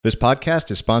This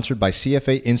podcast is sponsored by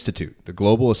CFA Institute, the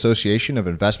global association of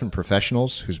investment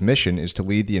professionals whose mission is to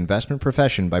lead the investment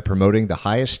profession by promoting the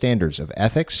highest standards of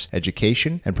ethics,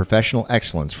 education, and professional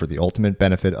excellence for the ultimate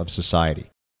benefit of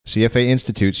society. CFA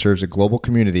Institute serves a global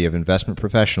community of investment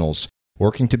professionals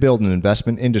working to build an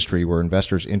investment industry where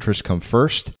investors' interests come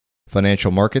first,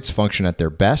 financial markets function at their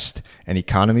best, and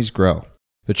economies grow.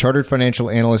 The Chartered Financial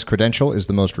Analyst credential is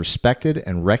the most respected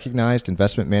and recognized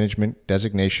investment management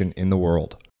designation in the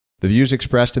world. The views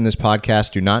expressed in this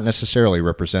podcast do not necessarily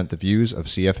represent the views of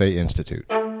CFA Institute.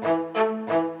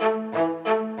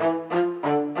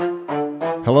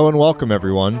 Hello and welcome,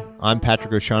 everyone. I'm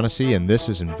Patrick O'Shaughnessy, and this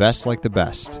is Invest Like the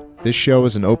Best. This show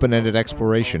is an open-ended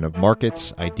exploration of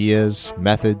markets, ideas,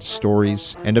 methods,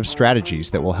 stories, and of strategies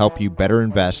that will help you better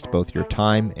invest both your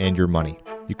time and your money.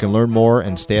 You can learn more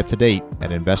and stay up to date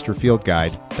at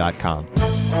investorfieldguide.com.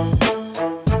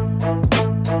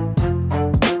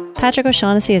 Patrick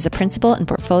O'Shaughnessy is a principal and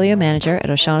portfolio manager at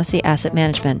O'Shaughnessy Asset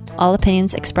Management. All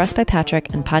opinions expressed by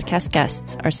Patrick and podcast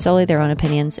guests are solely their own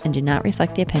opinions and do not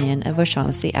reflect the opinion of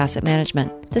O'Shaughnessy Asset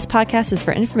Management. This podcast is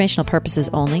for informational purposes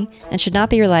only and should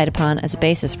not be relied upon as a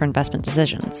basis for investment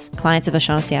decisions. Clients of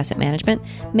O'Shaughnessy Asset Management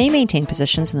may maintain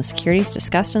positions in the securities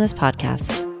discussed in this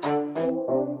podcast.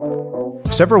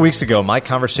 Several weeks ago, my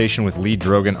conversation with Leigh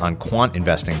Drogen on quant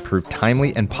investing proved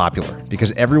timely and popular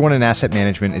because everyone in asset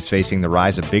management is facing the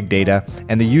rise of big data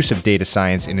and the use of data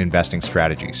science in investing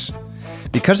strategies.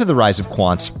 Because of the rise of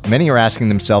quants, many are asking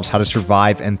themselves how to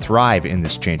survive and thrive in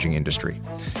this changing industry.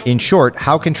 In short,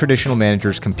 how can traditional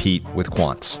managers compete with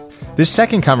quants? This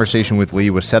second conversation with Leigh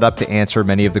was set up to answer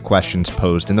many of the questions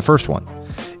posed in the first one.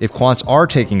 If quants are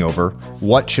taking over,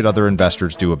 what should other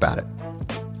investors do about it?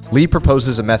 Leigh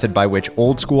proposes a method by which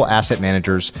old-school asset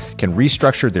managers can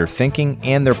restructure their thinking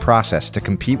and their process to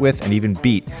compete with and even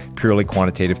beat purely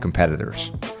quantitative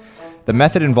competitors. The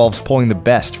method involves pulling the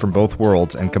best from both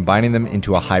worlds and combining them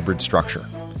into a hybrid structure.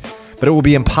 But it will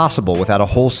be impossible without a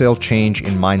wholesale change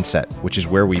in mindset, which is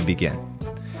where we begin.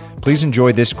 Please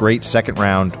enjoy this great second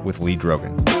round with Leigh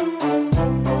Drogen.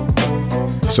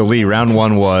 So Leigh, round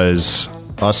one was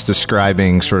us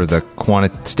describing sort of the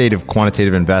state of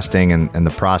quantitative investing and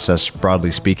the process, broadly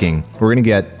speaking. We're going to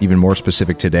get even more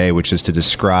specific today, which is to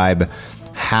describe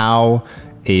how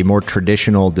a more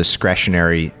traditional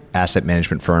discretionary asset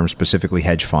management firm, specifically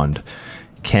hedge fund,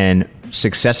 can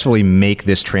successfully make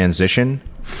this transition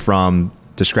from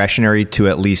discretionary to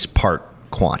at least part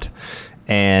quant.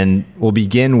 And we'll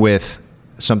begin with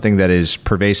something that is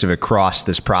pervasive across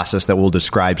this process that we'll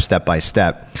describe step by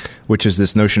step, which is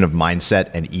this notion of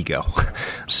mindset and ego.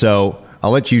 So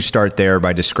I'll let you start there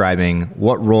by describing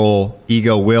what role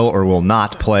ego will or will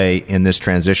not play in this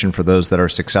transition for those that are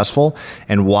successful,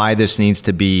 and why this needs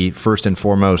to be, first and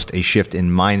foremost, a shift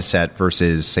in mindset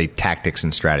versus, say, tactics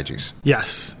and strategies.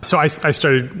 Yes. So I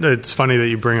started, it's funny that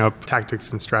you bring up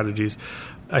tactics and strategies.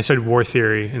 I studied war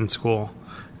theory in school.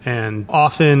 And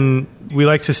often we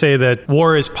like to say that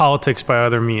war is politics by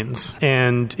other means.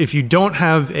 And if you don't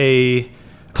have a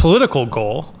political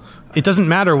goal, it doesn't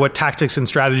matter what tactics and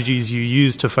strategies you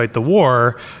use to fight the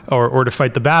war or to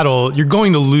fight the battle, you're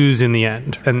going to lose in the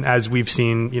end. And as we've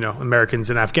seen, Americans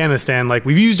in Afghanistan,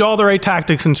 we've used all the right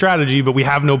tactics and strategy, but we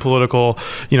have no political,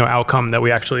 outcome that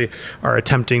we actually are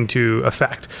attempting to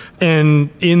affect.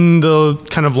 And in the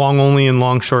kind of long only and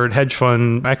long short hedge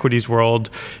fund equities world,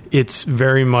 it's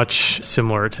very much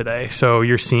similar today. So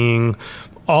you're seeing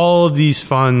all of these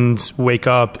funds wake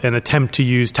up and attempt to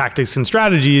use tactics and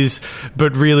strategies,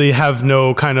 but really have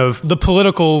no kind of, the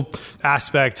political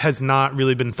aspect has not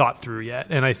really been thought through yet.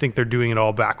 And I think they're doing it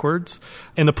all backwards.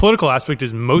 And the political aspect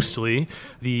is mostly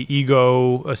the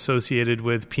ego associated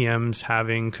with PMs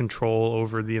having control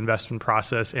over the investment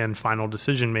process and final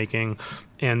decision making,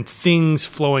 and things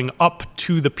flowing up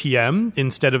to the PM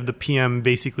instead of the PM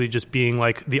basically just being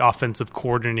like the offensive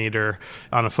coordinator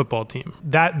on a football team.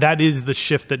 That is the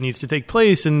shift that needs to take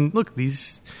place. And look,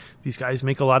 these guys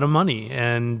make a lot of money,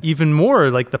 and even more,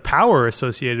 like the power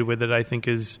associated with it, I think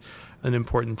is an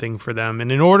important thing for them.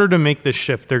 And in order to make this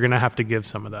shift, they're going to have to give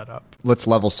some of that up. Let's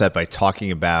level set by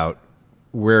talking about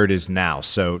where it is now.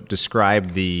 So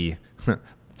describe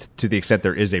to the extent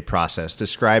there is a process,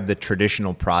 describe the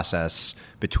traditional process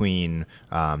between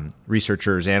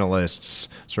researchers, analysts,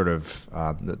 sort of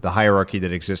the hierarchy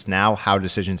that exists now, how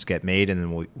decisions get made, and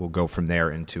then we'll go from there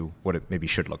into what it maybe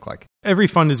should look like. Every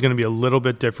fund is going to be a little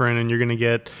bit different, and you're going to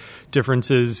get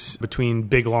differences between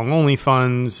big long-only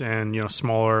funds and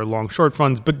smaller long-short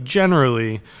funds. But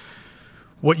generally,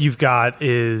 what you've got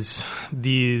is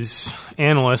these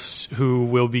analysts who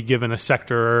will be given a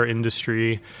sector or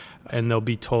industry and they'll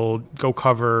be told, go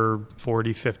cover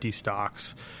 40, 50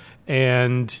 stocks.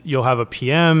 And you'll have a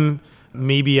PM,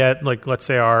 maybe at, like, let's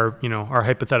say our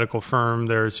hypothetical firm,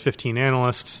 there's 15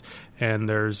 analysts and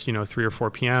there's, 3 or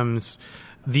 4 PMs.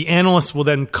 The analyst will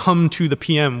then come to the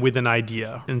PM with an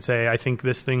idea and say, I think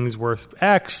this thing's worth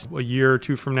X a year or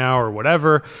two from now or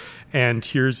whatever. And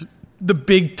here's the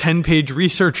big 10-page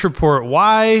research report.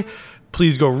 Why?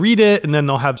 Please go read it. And then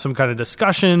they'll have some kind of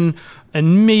discussion.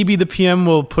 And maybe the PM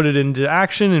will put it into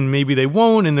action and maybe they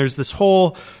won't. And there's this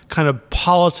whole kind of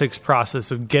politics process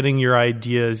of getting your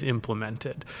ideas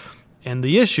implemented. And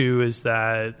the issue is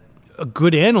that a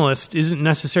good analyst isn't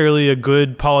necessarily a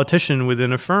good politician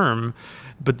within a firm.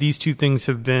 But these two things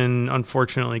have been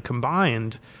unfortunately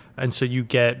combined. And so you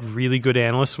get really good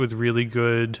analysts with really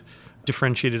good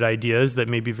differentiated ideas that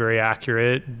may be very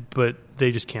accurate, but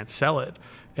they just can't sell it.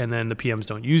 And then the PMs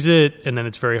don't use it. And then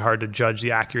it's very hard to judge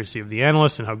the accuracy of the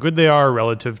analysts and how good they are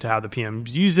relative to how the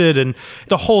PMs use it. And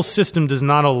the whole system does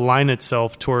not align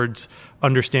itself towards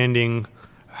understanding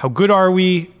how good are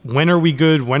we, when are we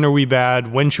good, when are we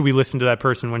bad, when should we listen to that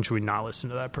person, when should we not listen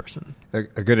to that person. A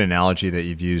good analogy that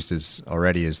you've used is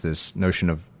this notion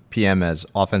of PM as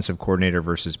offensive coordinator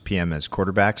versus PM as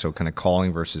quarterback, so kind of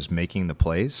calling versus making the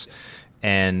plays.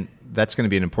 And that's going to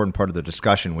be an important part of the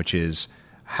discussion, which is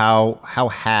how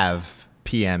have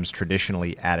PMs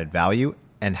traditionally added value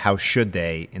and how should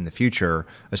they in the future,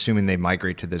 assuming they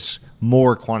migrate to this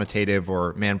more quantitative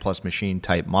or man plus machine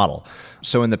type model.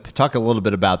 So talk a little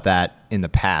bit about that in the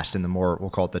past, in the more,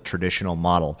 we'll call it the traditional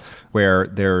model, where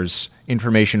there's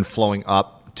information flowing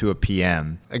up to a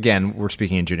PM. Again, we're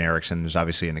speaking in generics, and there's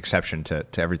obviously an exception to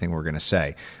everything we're going to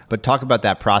say. But talk about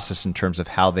that process in terms of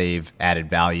how they've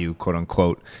added value, quote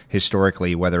unquote,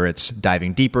 historically, whether it's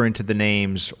diving deeper into the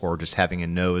names or just having a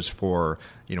nose for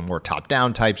more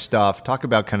top-down type stuff. Talk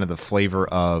about kind of the flavor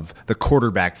of the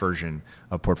quarterback version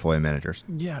of portfolio managers.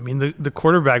 Yeah, I mean, the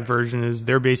quarterback version is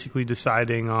they're basically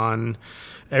deciding on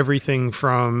everything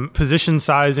from position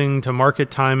sizing to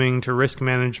market timing to risk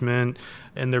management,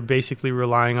 and they're basically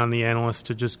relying on the analyst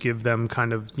to just give them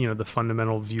kind of, the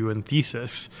fundamental view and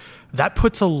thesis. That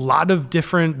puts a lot of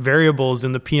different variables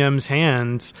in the PM's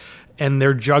hands, and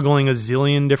they're juggling a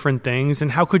zillion different things.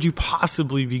 And how could you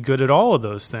possibly be good at all of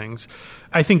those things?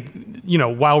 I think,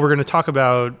 while we're going to talk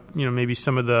about, maybe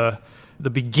some of the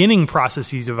beginning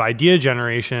processes of idea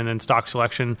generation and stock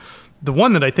selection, the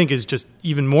one that I think is just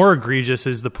even more egregious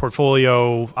is the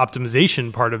portfolio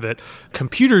optimization part of it.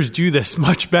 Computers do this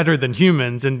much better than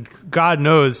humans, and God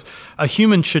knows a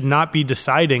human should not be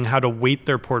deciding how to weight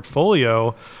their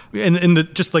portfolio.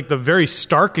 And just like the very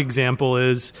stark example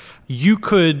is you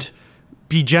could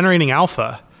be generating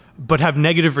alpha but have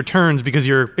negative returns because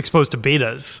you're exposed to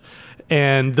betas.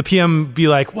 And the PM be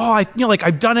like, well,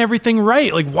 I've done everything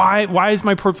right. Like, why is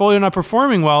my portfolio not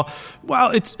performing well?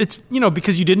 Well, it's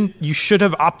because you should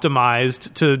have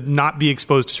optimized to not be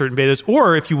exposed to certain betas,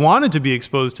 or if you wanted to be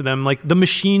exposed to them, like the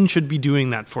machine should be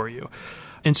doing that for you.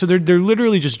 And so they're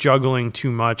literally just juggling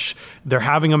too much. They're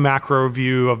having a macro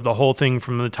view of the whole thing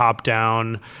from the top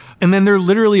down, and then they're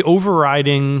literally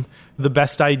overriding the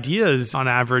best ideas on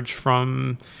average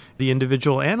from the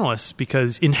individual analysts,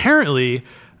 because inherently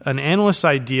an analyst's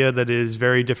idea that is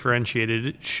very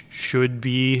differentiated should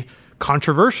be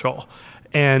controversial.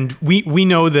 And we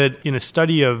know that in a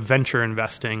study of venture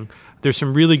investing, there's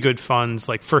some really good funds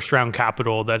like First Round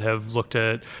Capital that have looked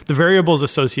at the variables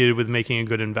associated with making a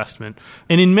good investment.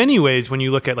 And in many ways, when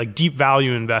you look at like deep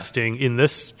value investing in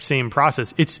this same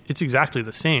process, it's exactly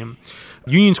the same.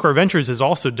 Union Square Ventures has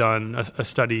also done a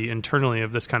study internally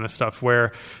of this kind of stuff,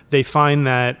 where they find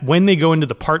that when they go into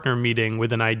the partner meeting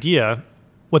with an idea,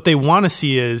 what they want to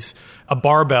see is a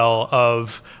barbell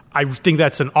of, I think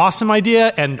that's an awesome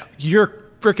idea, and you're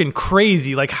freaking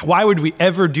crazy. Like, why would we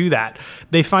ever do that?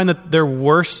 They find that their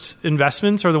worst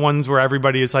investments are the ones where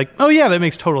everybody is like, oh yeah, that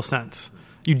makes total sense.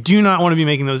 You do not want to be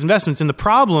making those investments. And the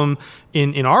problem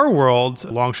in our world,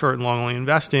 long, short, and long only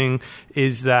investing,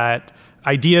 is that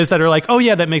ideas that are like, oh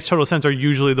yeah, that makes total sense, are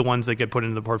usually the ones that get put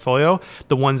into the portfolio.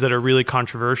 The ones that are really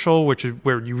controversial, which is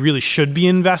where you really should be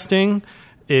investing,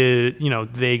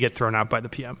 they get thrown out by the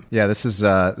PM. Yeah, this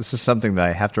is something that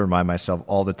I have to remind myself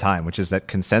all the time, which is that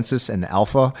consensus and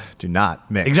alpha do not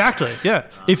mix. Exactly. Yeah.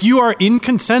 If you are in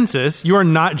consensus, you are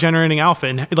not generating alpha,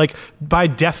 and like by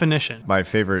definition. My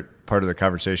favorite part of the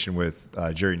conversation with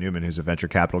Jerry Newman, who's a venture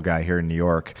capital guy here in New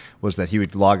York, was that he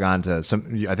would log on to I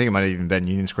think it might have even been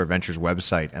Union Square Ventures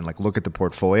website and like look at the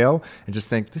portfolio and just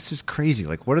think, this is crazy.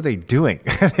 Like, what are they doing?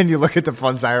 And you look at the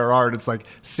fund's IRR and it's like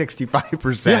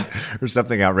 65% or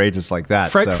something outrageous like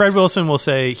that. Fred Wilson will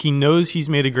say he knows he's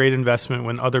made a great investment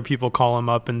when other people call him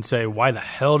up and say, why the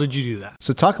hell did you do that?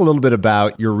 So talk a little bit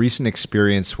about your recent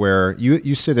experience where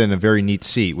you sit in a very neat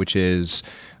seat, which is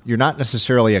you're not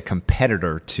necessarily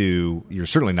you're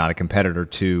certainly not a competitor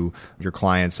to your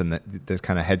clients and the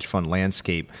kind of hedge fund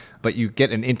landscape, but you get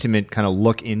an intimate kind of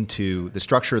look into the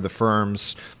structure of the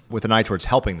firms with an eye towards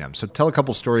helping them. So tell a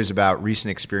couple stories about recent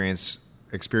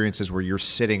experiences where you're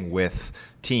sitting with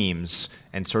teams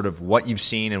and sort of what you've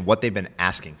seen and what they've been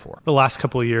asking for. The last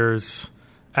couple of years,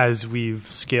 as we've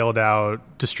scaled out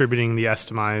distributing the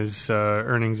Estimize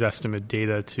earnings estimate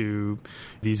data to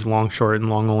these long, short, and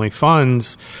long-only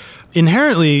funds,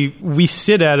 inherently, we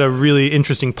sit at a really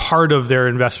interesting part of their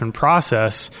investment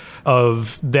process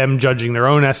of them judging their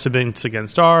own estimates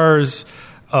against ours,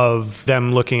 of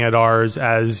them looking at ours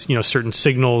as, certain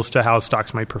signals to how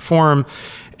stocks might perform.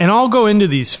 And I'll go into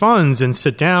these funds and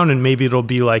sit down, and maybe it'll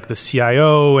be like the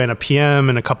CIO and a PM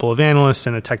and a couple of analysts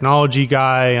and a technology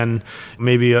guy and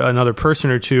maybe another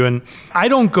person or two. And I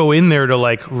don't go in there to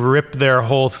like rip their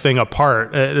whole thing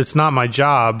apart. It's not my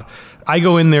job. I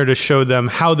go in there to show them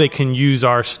how they can use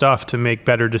our stuff to make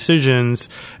better decisions.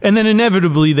 And then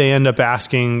inevitably they end up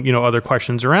asking, other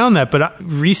questions around that. But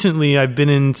recently I've been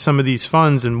in some of these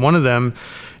funds, and one of them,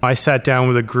 I sat down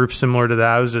with a group similar to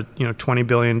that. It was a $20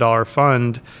 billion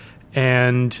fund.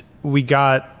 And we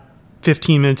got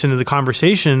 15 minutes into the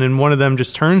conversation, and one of them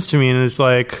just turns to me and is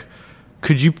like,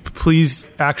 could you please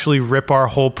actually rip our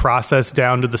whole process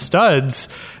down to the studs?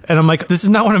 And I'm like, this is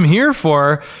not what I'm here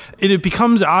for. It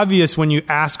becomes obvious when you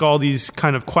ask all these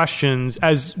kind of questions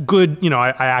as good, I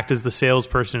act as the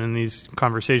salesperson in these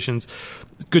conversations.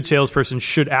 Good salesperson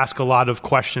should ask a lot of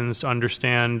questions to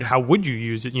understand how would you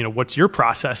use it? What's your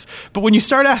process? But when you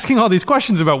start asking all these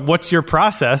questions about what's your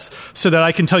process so that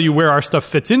I can tell you where our stuff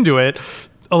fits into it,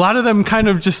 a lot of them kind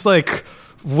of just like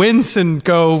wince and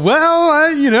go, well,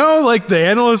 like the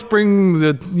analysts bring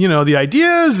the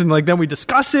ideas and like then we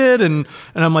discuss it. And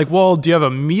I'm like, well, do you have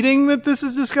a meeting that this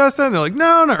is discussed at? And they're like,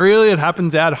 no, not really. It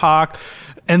happens ad hoc.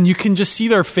 And you can just see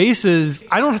their faces.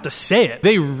 I don't have to say it.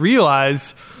 They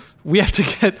realize we have to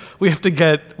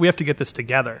get this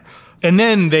together. And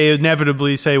then they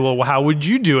inevitably say, well, how would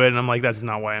you do it? And I'm like, that's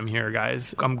not why I'm here,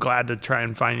 guys. I'm glad to try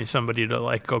and find you somebody to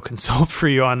like go consult for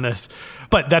you on this.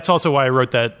 But that's also why I wrote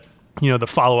that, the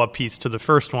follow-up piece to the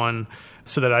first one,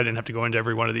 so that I didn't have to go into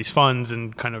every one of these funds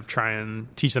and kind of try and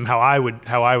teach them how I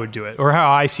would do it, or how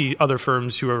I see other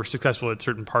firms who are successful at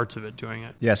certain parts of it doing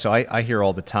it. Yeah, so I hear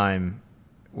all the time,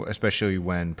 especially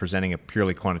when presenting a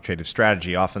purely quantitative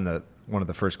strategy, often one of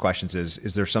the first questions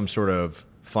is there some sort of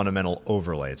fundamental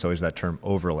overlay? It's always that term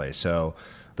overlay. So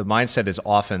the mindset is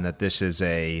often that this is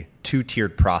a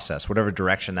two-tiered process, whatever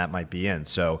direction that might be in.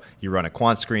 So you run a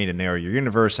quant screen to narrow your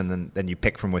universe, and then you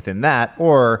pick from within that,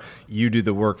 or you do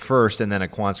the work first and then a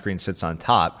quant screen sits on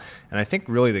top. And I think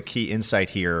really the key insight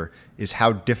here is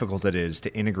how difficult it is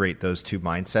to integrate those two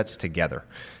mindsets together.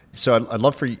 So I'd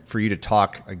love for you to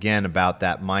talk again about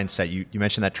that mindset. You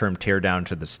mentioned that term, tear down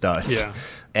to the studs. Yeah.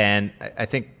 And I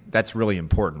think that's really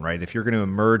important, right? If you're going to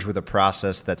emerge with a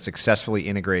process that successfully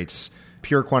integrates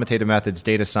pure quantitative methods,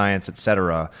 data science, et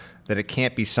cetera, that it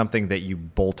can't be something that you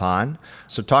bolt on.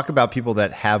 So talk about people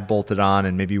that have bolted on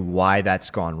and maybe why that's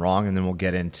gone wrong, and then we'll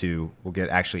get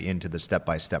actually into the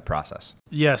step-by-step process.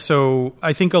 Yeah, so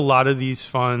I think a lot of these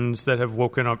funds that have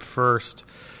woken up first,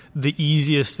 the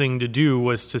easiest thing to do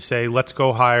was to say, let's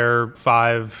go hire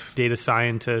 5 data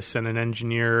scientists and an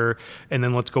engineer, and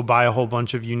then let's go buy a whole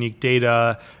bunch of unique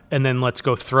data, and then let's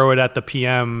go throw it at the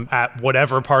PM at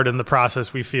whatever part in the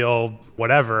process we feel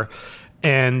whatever.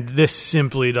 And this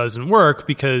simply doesn't work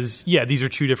because, these are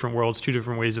two different worlds, two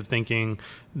different ways of thinking.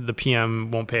 The PM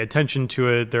won't pay attention to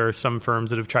it. There are some firms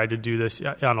that have tried to do this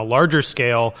on a larger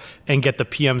scale and get the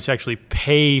PMs to actually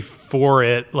pay for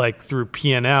it, like through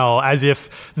P&L, as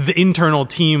if the internal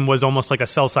team was almost like a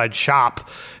sell-side shop.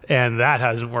 And that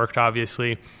hasn't worked,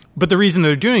 obviously. But the reason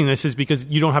they're doing this is because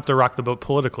you don't have to rock the boat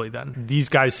politically then. These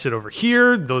guys sit over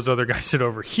here, those other guys sit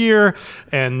over here,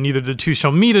 and neither the two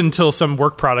shall meet until some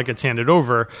work product gets handed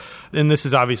over. And this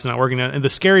is obviously not working. And the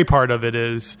scary part of it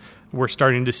is we're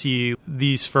starting to see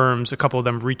these firms, a couple of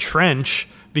them retrench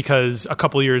because a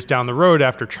couple of years down the road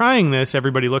after trying this,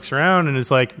 everybody looks around and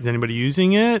is like, is anybody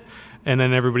using it? And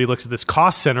then everybody looks at this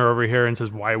cost center over here and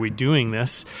says, why are we doing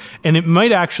this? And it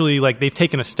might actually, like, they've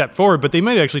taken a step forward, but they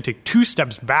might actually take 2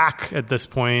 steps back at this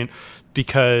point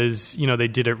because, they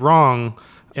did it wrong.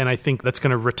 And I think that's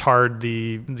going to retard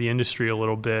the industry a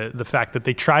little bit. The fact that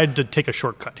they tried to take a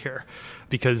shortcut here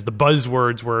because the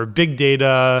buzzwords were big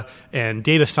data and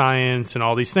data science and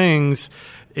all these things,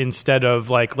 instead of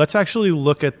let's actually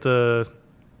look at the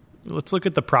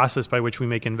process by which we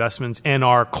make investments and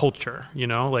our culture.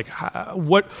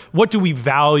 What do we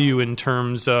value in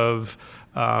terms of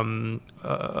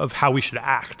how we should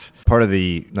act? Part of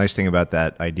the nice thing about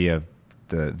that idea of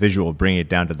the visual bringing it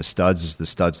down to the studs is the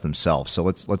studs themselves. So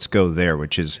let's go there,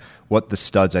 which is what the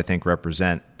studs I think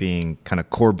represent being kind of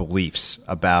core beliefs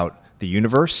about the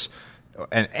universe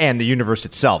and the universe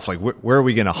itself. Where are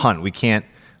we going to hunt? We can't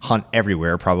hunt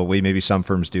everywhere, probably. Maybe some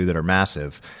firms do that are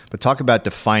massive. But talk about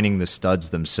defining the studs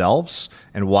themselves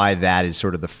and why that is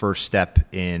sort of the first step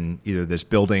in either this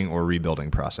building or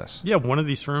rebuilding process. Yeah, one of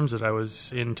these firms that I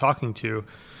was in talking to,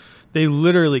 they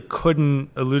literally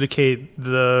couldn't elucidate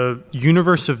the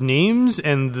universe of names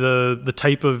and the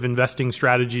type of investing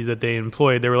strategy that they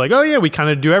employed. They were like, oh yeah, we kind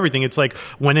of do everything. It's like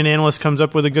when an analyst comes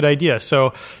up with a good idea.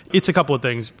 So it's a couple of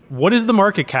things. What is the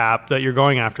market cap that you're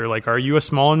going after? Are you a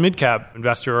small and mid cap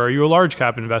investor, or are you a large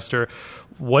cap investor?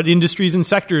 What industries and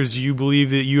sectors do you believe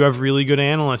that you have really good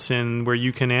analysts in where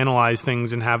you can analyze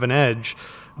things and have an edge?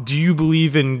 Do you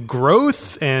believe in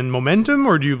growth and momentum,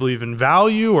 or do you believe in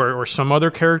value or some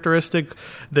other characteristic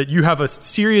that you have a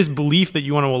serious belief that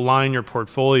you want to align your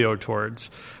portfolio towards?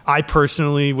 I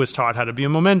personally was taught how to be a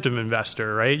momentum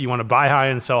investor, right? You want to buy high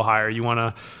and sell higher. You want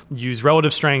to use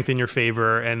relative strength in your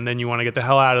favor, and then you want to get the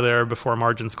hell out of there before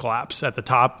margins collapse at the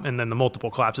top and then the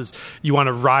multiple collapses. You want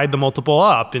to ride the multiple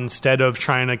up instead of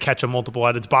trying to catch a multiple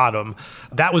at its bottom.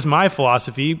 That was my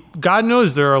philosophy. God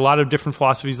knows there are a lot of different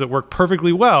philosophies that work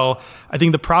perfectly well. I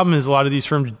think the problem is a lot of these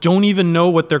firms don't even know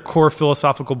what their core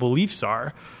philosophical beliefs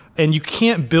are. And you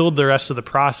can't build the rest of the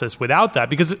process without that,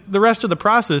 because the rest of the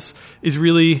process is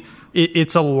really,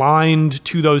 it's aligned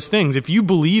to those things. If you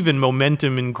believe in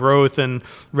momentum and growth and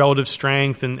relative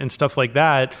strength and stuff like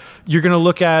that, you're going to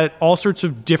look at all sorts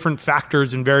of different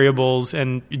factors and variables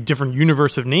and different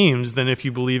universe of names than if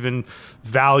you believe in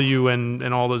value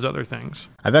and all those other things.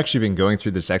 I've actually been going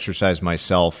through this exercise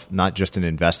myself, not just in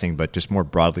investing, but just more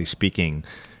broadly speaking,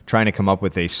 trying to come up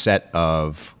with a set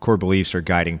of core beliefs or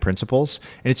guiding principles.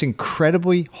 And it's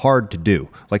incredibly hard to do.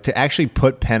 To actually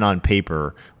put pen on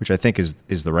paper, which I think is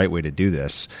the right way to do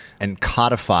this, and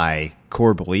codify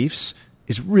core beliefs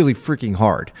is really freaking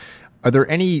hard. Are there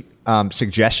any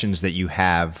suggestions that you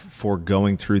have for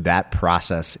going through that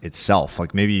process itself?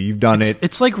 Maybe you've done it.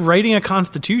 It's like writing a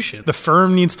constitution. The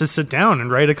firm needs to sit down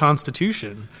and write a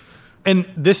constitution. And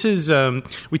this is,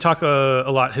 we talk a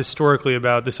lot historically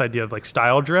about this idea of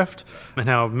style drift and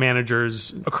how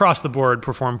managers across the board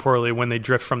perform poorly when they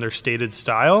drift from their stated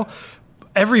style.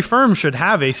 Every firm should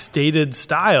have a stated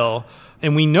style.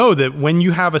 And we know that when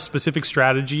you have a specific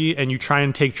strategy and you try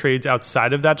and take trades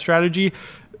outside of that strategy,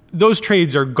 those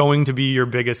trades are going to be your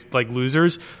biggest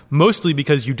losers, mostly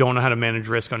because you don't know how to manage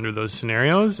risk under those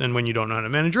scenarios. And when you don't know how to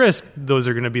manage risk, those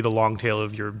are going to be the long tail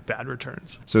of your bad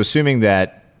returns. So assuming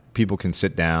that people can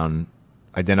sit down,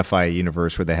 identify a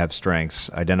universe where they have strengths,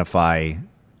 identify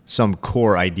some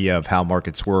core idea of how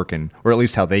markets work, or at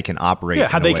least how they can operate. Yeah,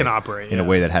 how they can operate in a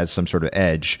way that has some sort of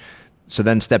edge. So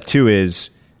then step 2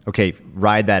 is, okay,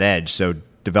 ride that edge. So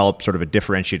develop sort of a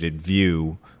differentiated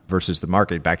view versus the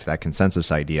market, back to that consensus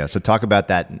idea. So talk about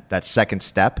that second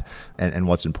step and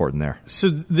what's important there. So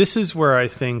this is where I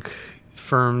think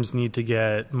firms need to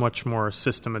get much more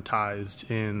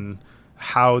systematized in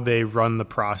how they run the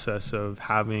process of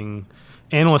having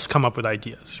analysts come up with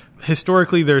ideas.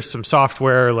 Historically, there's some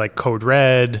software like Code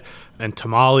Red and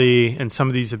Tamale, and some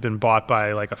of these have been bought by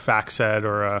a FactSet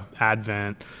or a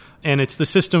Advent. And it's the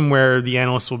system where the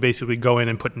analysts will basically go in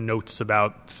and put notes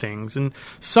about things. And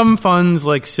some funds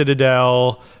like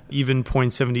Citadel, even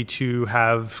Point72,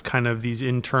 have kind of these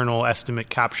internal estimate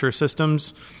capture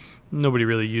systems. Nobody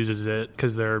really uses it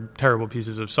because they're terrible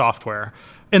pieces of software.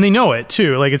 And they know it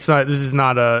too. This is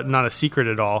not a secret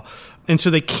at all. And so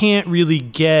they can't really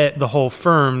get the whole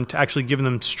firm to actually give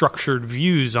them structured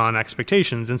views on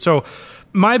expectations. And so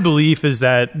my belief is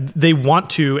that they want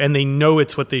to, and they know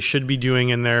it's what they should be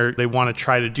doing, and they want to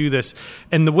try to do this.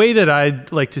 And the way that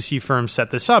I'd like to see firms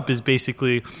set this up is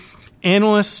basically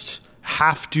analysts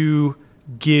have to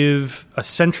give a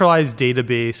centralized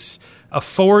database, a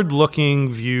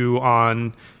forward-looking view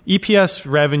on EPS,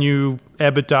 revenue,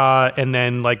 EBITDA, and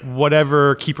then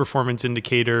whatever key performance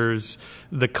indicators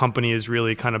the company is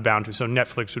really kind of bound to. So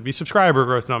Netflix would be subscriber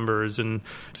growth numbers, and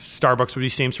Starbucks would be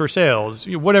same-store sales,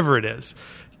 whatever it is.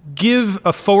 give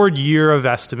a forward year of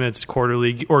estimates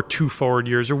quarterly or 2 forward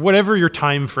years or whatever your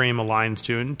time frame aligns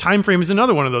to. And time frame is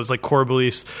another one of those like core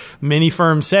beliefs. Many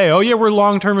firms say, oh yeah, we're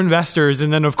long-term investors.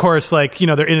 And then of course, like,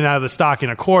 they're in and out of the stock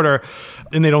in a quarter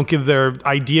and they don't give their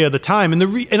idea the time. And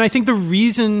and I think the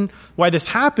reason why this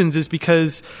happens is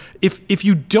because if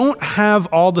you don't have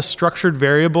all the structured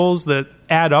variables that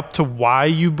add up to why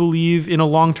you believe in a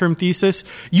long-term thesis,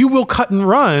 you will cut and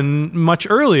run much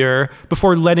earlier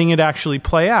before letting it actually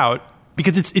play out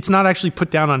because it's not actually put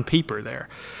down on paper there.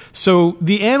 So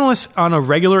the analysts on a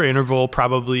regular interval,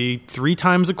 probably 3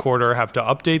 times a quarter, have to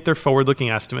update their forward-looking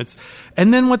estimates.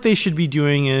 And then what they should be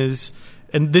doing is,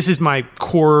 and this is my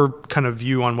core kind of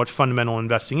view on what fundamental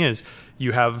investing is,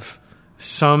 you have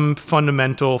some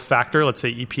fundamental factor, let's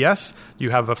say EPS.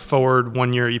 You have a forward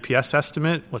 1-year EPS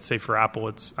estimate. Let's say for Apple,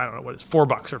 it's, I don't know what it's, $4 or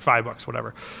 $5,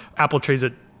 whatever. Apple trades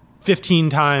at 15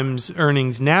 times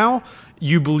earnings now.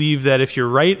 You believe that if you're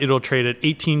right, it'll trade at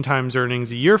 18 times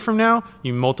earnings a year from now.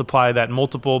 You multiply that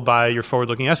multiple by your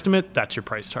forward-looking estimate. That's your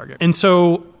price target. And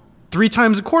so 3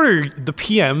 times a quarter, the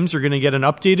PMs are going to get an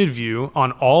updated view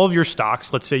on all of your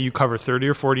stocks. Let's say you cover 30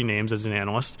 or 40 names as an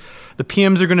analyst. The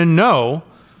PMs are going to know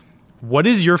what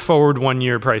is your forward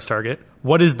 1-year price target?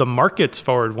 What is the market's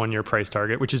forward 1-year price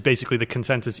target, which is basically the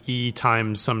consensus E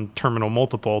times some terminal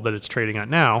multiple that it's trading at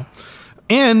now.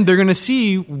 And they're going to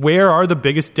see where are the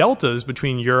biggest deltas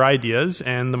between your ideas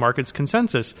and the market's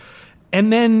consensus.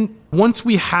 And then once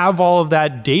we have all of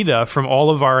that data from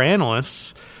all of our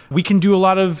analysts, we can do a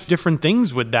lot of different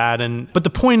things with that. But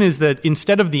the point is that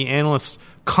instead of the analysts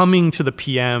coming to the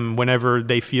PM whenever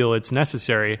they feel it's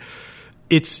necessary,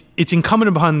 it's incumbent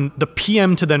upon the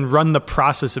PM to then run the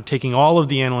process of taking all of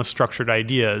the analyst structured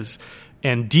ideas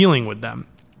and dealing with them.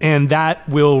 And that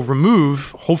will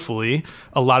remove, hopefully,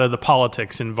 a lot of the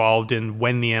politics involved in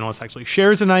when the analyst actually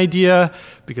shares an idea,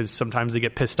 because sometimes they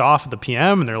get pissed off at the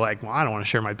PM and they're like, well, I don't want to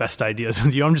share my best ideas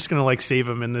with you. I'm just going to save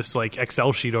them in this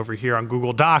Excel sheet over here on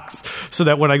Google Docs so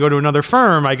that when I go to another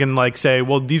firm, I can say,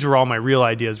 well, these were all my real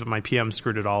ideas, but my PM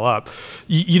screwed it all up.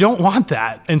 You don't want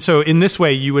that. And so in this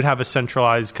way, you would have a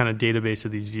centralized kind of database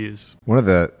of these views. One of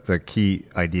the key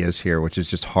ideas here, which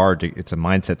is just hard it's a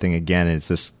mindset thing again, is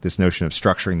this notion of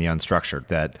structuring the unstructured,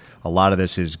 that a lot of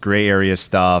this is gray area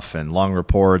stuff and long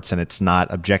reports, and it's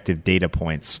not objective data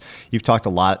points. You've talked a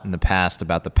lot in the past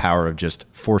about the power of just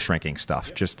force ranking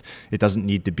stuff. Just, it doesn't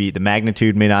need to be, the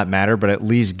magnitude may not matter, but at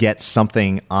least get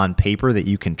something on paper that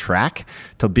you can track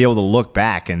to be able to look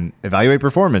back and evaluate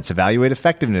performance, evaluate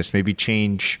effectiveness, maybe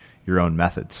change your own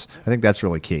methods. I think that's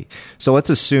really key. So let's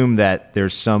assume that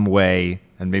there's some way,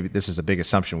 and maybe this is a big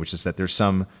assumption, which is that there's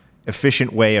some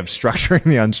efficient way of structuring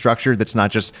the unstructured that's not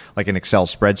just like an Excel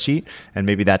spreadsheet, and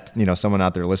maybe that someone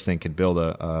out there listening can build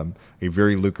a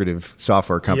very lucrative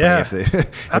software company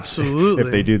absolutely if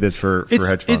they do this for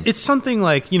hedge funds. It's something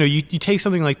like you take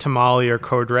something like Tamale or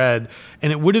Code Red,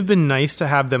 and it would have been nice to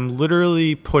have them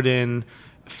literally put in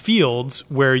fields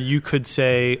where you could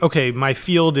say, okay, my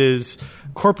field is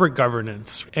corporate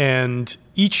governance, and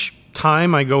each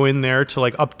time I go in there to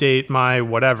update my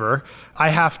whatever, I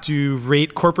have to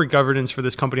rate corporate governance for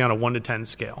this company on a 1 to 10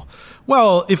 scale.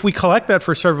 Well, if we collect that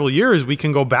for several years, we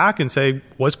can go back and say,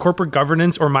 was corporate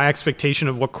governance, or my expectation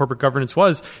of what corporate governance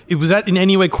was that in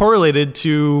any way correlated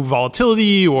to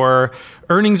volatility or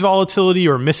earnings volatility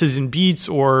or misses and beats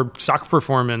or stock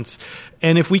performance?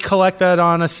 And if we collect that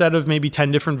on a set of maybe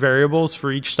 10 different variables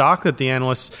for each stock that the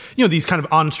analysts, these kind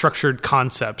of unstructured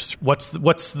concepts, what's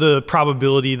the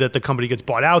probability that the company gets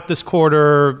bought out this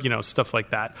quarter, stuff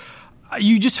like that.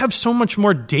 You just have so much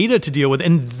more data to deal with,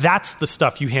 and that's the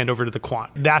stuff you hand over to the quant.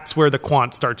 That's where the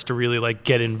quant starts to really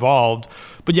get involved.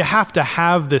 But you have to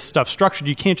have this stuff structured.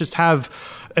 You can't just have,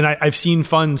 and I've seen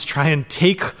funds try and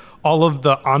take all of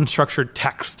the unstructured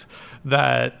text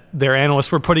that their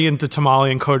analysts were putting into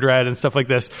Tamale and Code Red and stuff like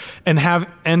this, and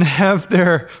have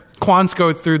their quants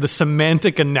go through the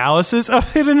semantic analysis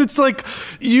of it, and it's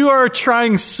you are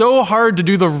trying so hard to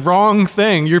do the wrong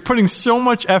thing. You're putting so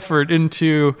much effort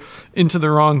into the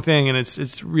wrong thing, and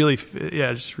it's really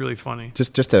funny.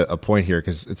 Just a point here,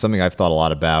 because it's something I've thought a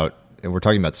lot about, and we're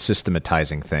talking about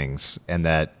systematizing things, and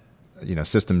that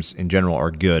systems in general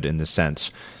are good in this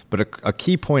sense. But a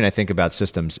key point I think about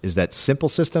systems is that simple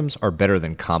systems are better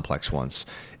than complex ones.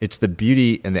 It's the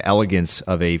beauty and the elegance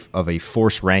of a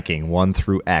force ranking 1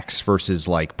 through X versus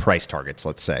price targets,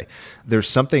 let's say. There's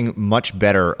something much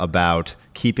better about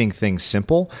keeping things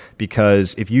simple,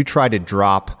 because if you try to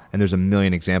drop, and there's a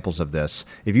million examples of this,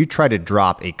 if you try to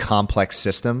drop a complex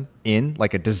system in,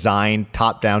 like a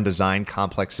top-down design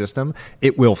complex system,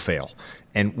 it will fail.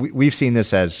 And we've seen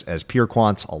this as pure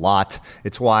quants a lot.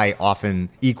 It's why often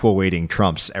equal weighting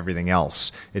trumps everything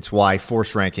else. It's why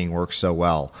force ranking works so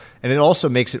well. And it also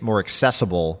makes it more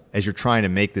accessible as you're trying to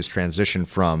make this transition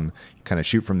from kind of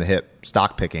shoot from the hip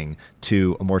stock picking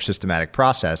to a more systematic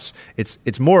process.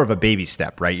 It's more of a baby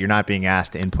step, right? You're not being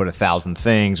asked to input 1,000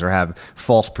 things or have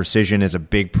false precision is a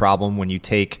big problem when you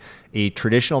take a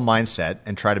traditional mindset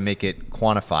and try to make it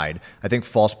quantified. I think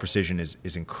false precision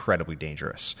is incredibly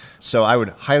dangerous. So I would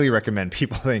highly recommend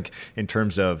people think in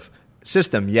terms of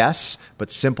system, yes,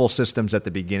 but simple systems at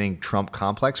the beginning trump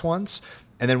complex ones.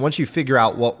 And then once you figure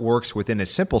out what works within a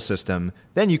simple system,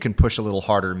 then you can push a little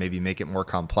harder, maybe make it more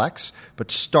complex,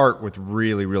 but start with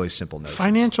really, really simple notions.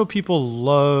 Financial people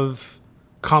love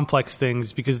complex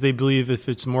things because they believe if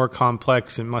it's more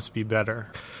complex, it must be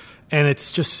better. And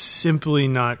it's just simply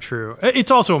not true.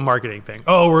 It's also a marketing thing.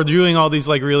 Oh, we're doing all these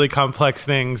like really complex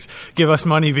things. Give us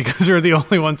money because we're the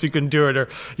only ones who can do it,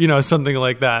 or something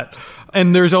like that.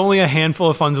 And there's only a handful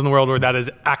of funds in the world where that is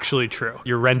actually true.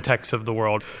 Your Rentex of the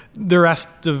world. The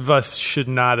rest of us should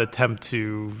not attempt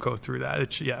to go through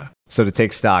that. So to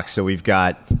take stock, so we've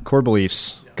got core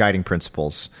beliefs, guiding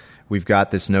principles. We've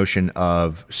got this notion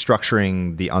of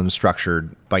structuring the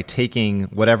unstructured by taking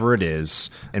whatever it is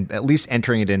and at least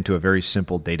entering it into a very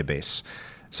simple database.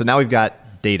 So now we've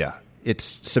got data. It's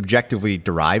subjectively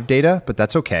derived data, but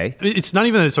that's okay. It's not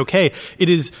even that it's okay.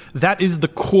 That is the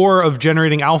core of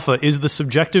generating alpha, is the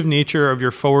subjective nature of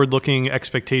your forward-looking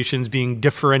expectations being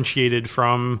differentiated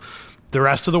from the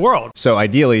rest of the world. So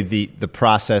ideally, the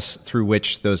process through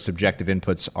which those subjective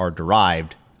inputs are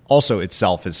derived also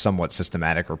itself is somewhat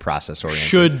systematic or process-oriented.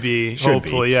 Should be,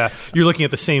 hopefully, yeah. You're looking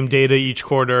at the same data each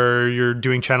quarter, you're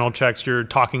doing channel checks, you're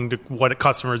talking to what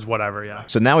customers, whatever, yeah.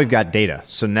 So now we've got data.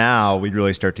 So now we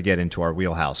really start to get into our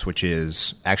wheelhouse, which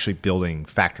is actually building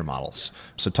factor models.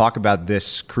 So talk about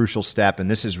this crucial step,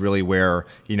 and this is really where,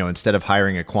 instead of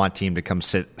hiring a quant team to come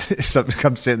sit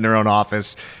in their own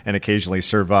office and occasionally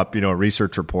serve up, a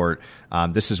research report,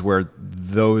 this is where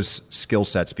those skill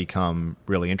sets become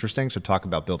really interesting. So talk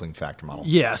about building factor model.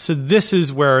 Yeah, so this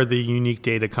is where the unique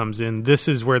data comes in. This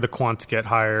is where the quants get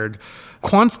hired.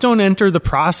 Quants don't enter the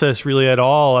process really at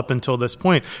all up until this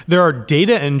point. There are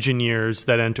data engineers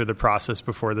that enter the process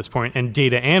before this point and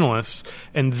data analysts,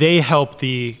 and they help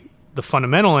the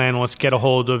fundamental analysts get a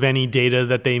hold of any data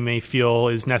that they may feel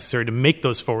is necessary to make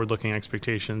those forward-looking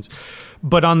expectations.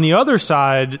 But on the other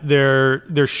side,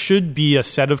 there should be a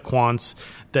set of quants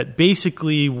that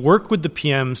basically work with the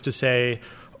PMs to say,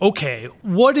 okay,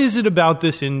 what is it about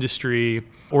this industry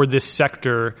or this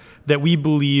sector that we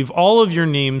believe all of your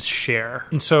names share?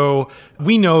 And so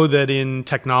we know that in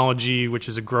technology, which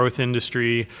is a growth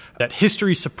industry, that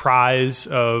history surprise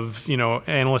of,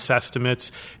 analyst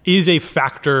estimates is a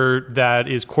factor that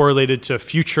is correlated to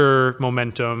future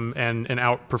momentum and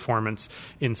outperformance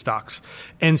in stocks.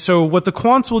 And so what the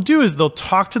quants will do is they'll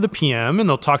talk to the PM and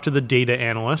they'll talk to the data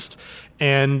analyst,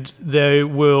 and they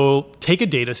will take a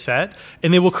data set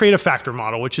and they will create a factor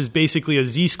model, which is basically a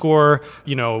Z-score.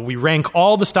 We rank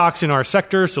all the stocks in our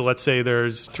sector. So let's say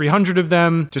there's 300 of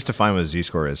them. Just define what a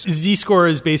Z-score is. Z-score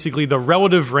is basically the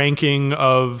relative ranking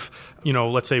of,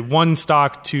 let's say one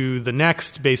stock to the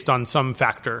next based on some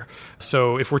factor.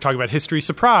 So if we're talking about history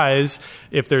surprise,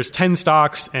 if there's 10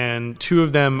 stocks and 2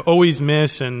 of them always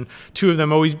miss and 2 of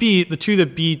them always beat, the 2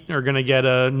 that beat are going to get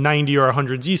a 90 or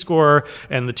 100 Z-score,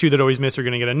 and the 2 that always miss are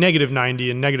going to get a negative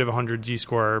 90 and negative 100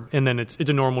 Z-score, and then it's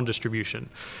a normal distribution.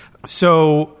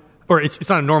 So, or it's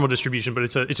not a normal distribution, but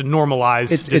it's a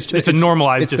normalized distribution.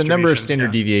 It's the number of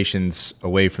standard deviations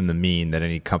away from the mean that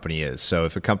any company is. So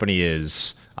if a company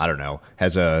is,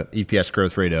 has a EPS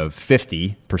growth rate of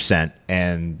 50%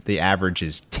 and the average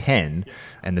is 10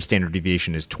 and the standard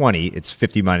deviation is 20, it's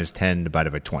 50 minus 10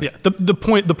 divided by 20. Yeah, the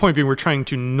point being we're trying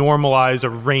to normalize a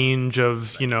range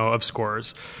of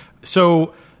scores.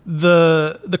 So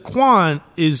the quant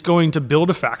is going to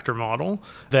build a factor model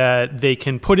that they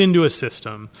can put into a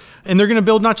system, and they're going to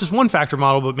build not just one factor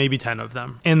model, but maybe 10 of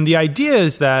them. And the idea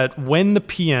is that when the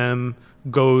PM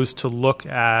goes to look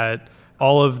at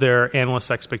all of their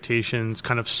analyst expectations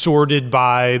kind of sorted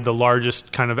by the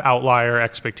largest kind of outlier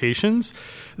expectations,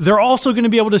 they're also going to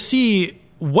be able to see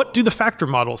what do the factor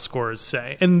model scores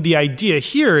say. And the idea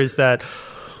here is that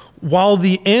while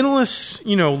the analyst's,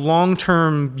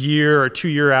 long-term year or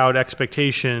 2-year out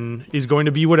expectation is going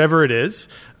to be whatever it is,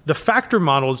 The factor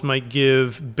models might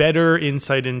give better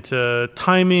insight into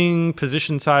timing,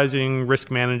 position sizing, risk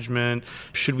management.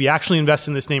 Should we actually invest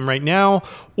in this name right now?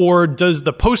 Or does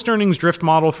the post-earnings drift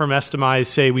model from Estimize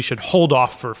say we should hold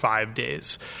off for 5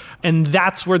 days? And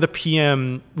that's where the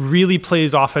PM really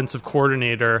plays offensive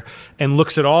coordinator and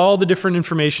looks at all the different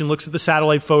information, looks at the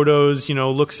satellite photos,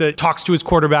 talks to his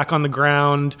quarterback on the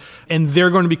ground, and they're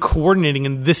going to be coordinating,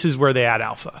 and this is where they add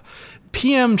alpha.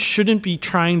 PM shouldn't be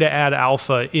trying to add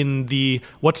alpha in the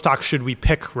what stock should we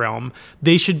pick realm.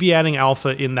 They should be adding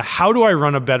alpha in the how do I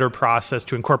run a better process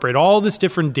to incorporate all this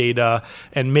different data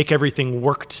and make everything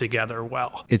work together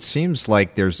well. It seems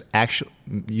like there's actually,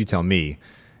 you tell me,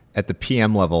 at the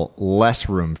PM level, less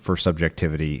room for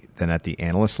subjectivity than at the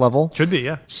analyst level. Should be,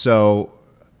 yeah. So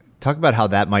talk about how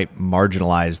that might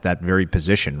marginalize that very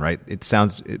position, right? It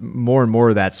sounds, more and more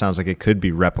of that sounds like it could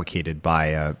be replicated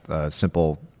by a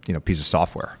simple piece of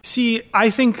software. See, I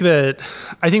think that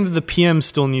the PM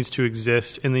still needs to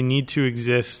exist, and they need to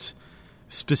exist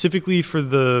specifically for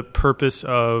the purpose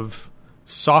of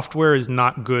software is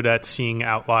not good at seeing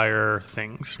outlier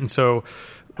things. And so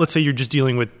let's say you're just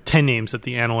dealing with 10 names that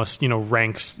the analyst,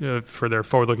 ranks for their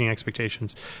forward-looking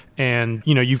expectations. And,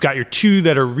 you've got your 2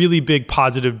 that are really big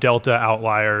positive delta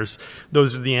outliers.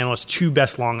 Those are the analyst's 2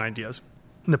 best long ideas.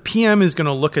 And the PM is going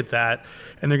to look at that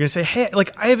and they're going to say, hey,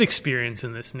 I have experience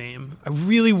in this name. I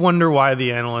really wonder why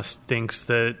the analyst thinks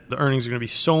that the earnings are going to be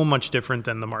so much different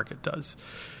than the market does.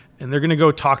 And they're going to go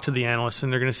talk to the analyst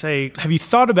and they're going to say, have you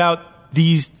thought about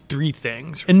these 3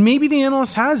 things? And maybe the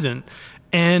analyst hasn't.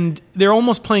 And they're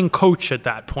almost playing coach at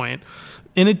that point.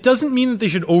 And it doesn't mean that they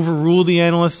should overrule the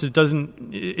analyst. It doesn't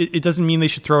mean they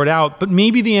should throw it out. But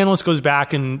maybe the analyst goes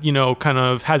back and, kind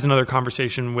of has another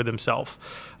conversation with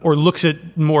himself or looks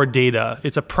at more data.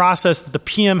 It's a process that the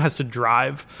PM has to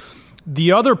drive.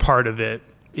 The other part of it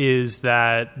is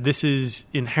that this is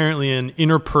inherently an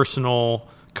interpersonal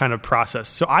kind of process.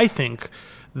 So I think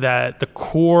that the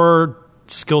core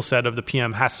skill set of the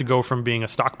PM has to go from being a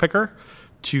stock picker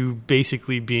to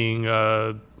basically being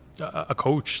a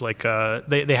coach.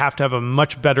 They have to have a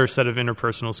much better set of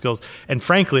interpersonal skills. And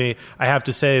frankly, I have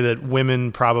to say that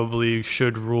women probably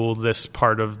should rule this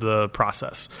part of the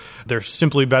process. They're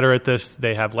simply better at this.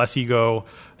 They have less ego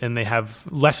and they have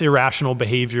less irrational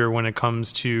behavior when it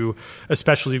comes to,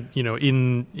 especially,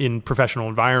 in professional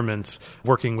environments,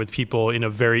 working with people in a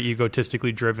very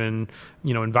egotistically driven,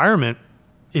 environment.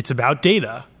 It's about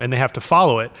data and they have to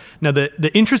follow it. Now,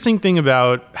 the interesting thing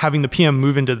about having the PM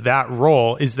move into that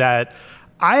role is that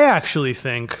I actually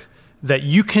think that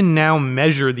you can now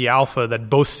measure the alpha that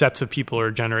both sets of people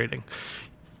are generating.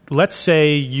 Let's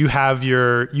say you have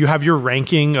your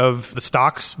ranking of the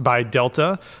stocks by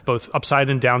delta, both upside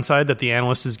and downside that the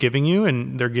analyst is giving you,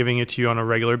 and they're giving it to you on a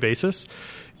regular basis.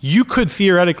 You could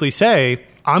theoretically say,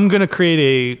 I'm going to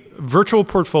create a virtual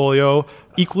portfolio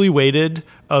equally weighted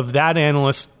of that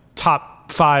analyst's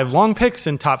top 5 long picks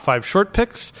and top 5 short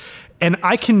picks. And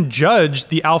I can judge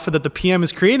the alpha that the PM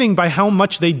is creating by how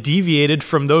much they deviated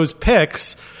from those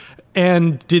picks.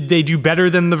 And did they do better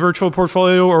than the virtual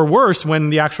portfolio or worse when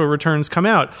the actual returns come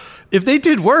out? If they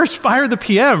did worse, fire the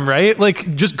PM, right?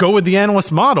 Just go with the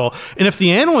analyst model. And if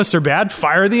the analysts are bad,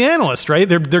 fire the analyst, right?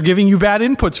 They're giving you bad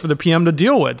inputs for the PM to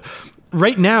deal with.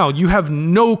 Right now, you have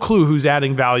no clue who's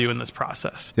adding value in this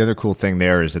process. The other cool thing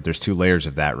there is that there's 2 layers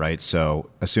of that, right? So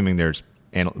assuming there's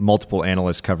multiple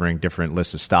analysts covering different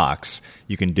lists of stocks,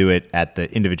 you can do it at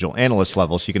the individual analyst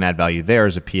level, so you can add value there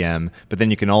as a PM, but then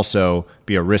you can also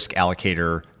be a risk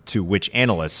allocator to which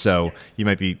analyst. So you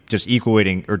might be just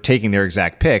equating or taking their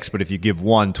exact picks, but if you give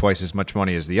one twice as much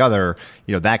money as the other,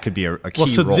 that could be a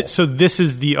key role. So this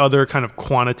is the other kind of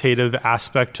quantitative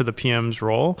aspect to the PM's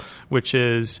role, which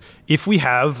is if we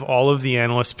have all of the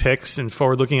analyst picks and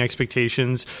forward-looking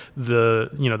expectations, the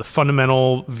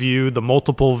fundamental view, the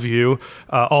multiple view,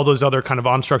 all those other kind of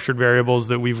unstructured variables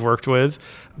that we've worked with,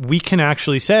 we can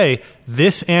actually say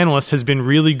this analyst has been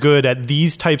really good at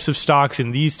these types of stocks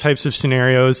in these types of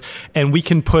scenarios, and we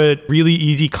can put really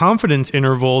easy confidence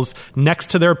intervals next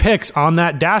to their picks on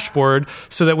that dashboard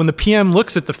so that when the PM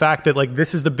looks at the fact that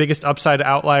this is the biggest upside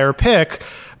outlier pick,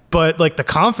 but the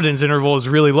confidence interval is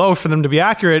really low for them to be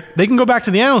accurate, they can go back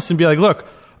to the analyst and be like, look,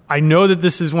 I know that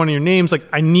this is one of your names.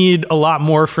 I need a lot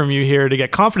more from you here to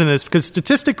get confident in this because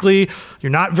statistically, you're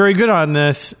not very good on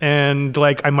this and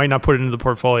I might not put it into the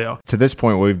portfolio. To this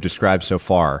point, what we've described so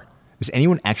far, is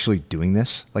anyone actually doing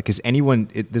this? Is anyone,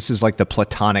 this is the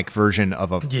platonic version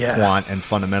of a quant and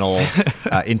fundamental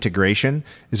integration.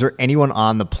 Is there anyone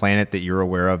on the planet that you're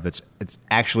aware of that's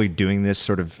actually doing this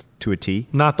sort of to a T?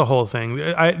 Not the whole thing.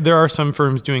 There are some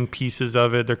firms doing pieces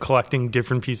of it. They're collecting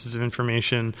different pieces of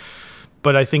information.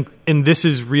 But I think, and this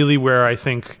is really where I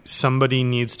think somebody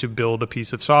needs to build a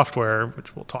piece of software,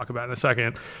 which we'll talk about in a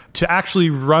second, to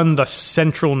actually run the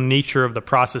central nature of the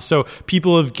process. So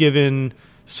people have given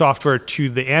software to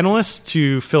the analysts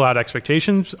to fill out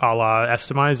expectations, a la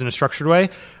Estimize in a structured way,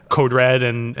 Code Red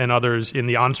and others in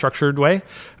the unstructured way.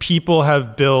 People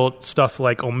have built stuff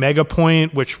like Omega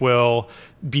Point, which will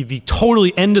be the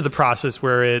totally end of the process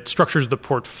where it structures the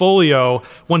portfolio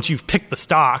once you've picked the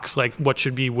stocks, like what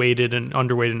should be weighted and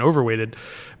underweighted and overweighted.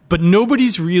 But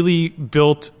nobody's really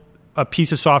built a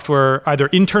piece of software, either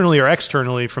internally or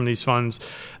externally from these funds,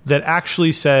 that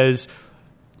actually says,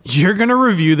 you're going to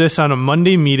review this on a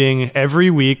Monday meeting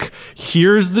every week.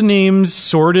 Here's the names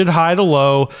sorted high to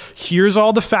low. Here's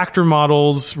all the factor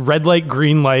models, red light,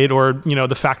 green light, or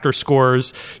the factor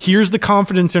scores. Here's the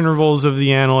confidence intervals of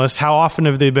the analysts. How often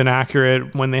have they been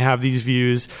accurate when they have these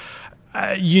views?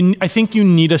 I think you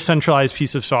need a centralized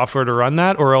piece of software to run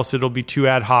that, or else it'll be too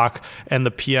ad hoc, and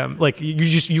the PM, like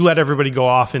you let everybody go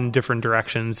off in different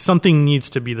directions. Something needs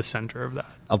to be the center of that.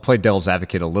 I'll play devil's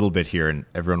advocate a little bit here, and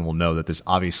everyone will know that this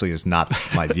obviously is not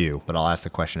my view, but I'll ask the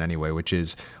question anyway, which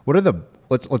is, what are the,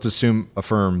 let's assume a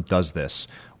firm does this.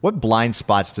 What blind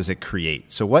spots does it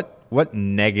create? So what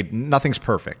negative, nothing's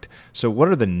perfect. So what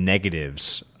are the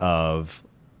negatives of,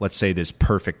 let's say, this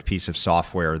perfect piece of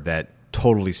software that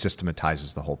totally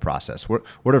systematizes the whole process? What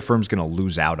are firms going to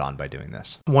lose out on by doing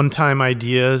this? One-time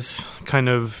ideas, kind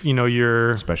of,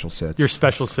 your special sits. Your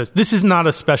special sits. This is not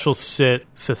a special sit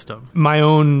system. My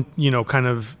own, kind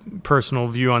of personal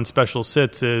view on special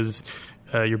sits is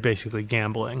you're basically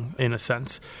gambling in a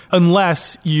sense,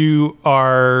 unless you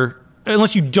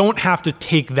don't have to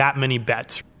take that many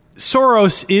bets.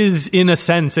 Soros is, in a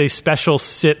sense, a special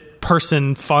sit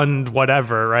person, fund,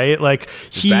 whatever, right? Like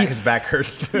his back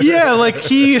hurts. like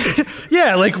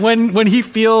when he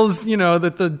feels,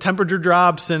 that the temperature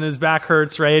drops and his back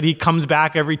hurts, right? He comes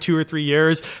back every 2 or 3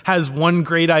 years, has one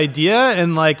great idea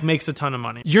and makes a ton of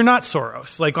money. You're not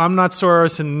Soros. I'm not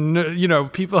Soros,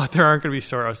 and people out there aren't going to be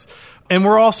Soros. And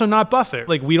we're also not Buffett.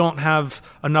 We don't have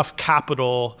enough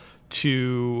capital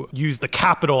to use the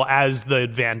capital as the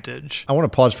advantage. I want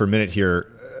to pause for a minute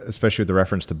here, especially with the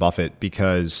reference to Buffett,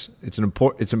 because it's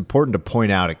important to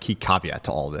point out a key caveat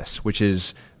to all this, which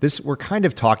is this: we're kind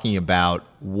of talking about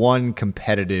one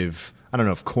competitive, I don't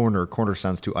know if corner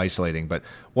sounds too isolating, but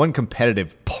one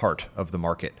competitive part of the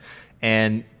market.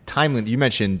 And time, you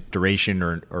mentioned duration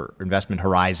or investment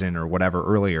horizon or whatever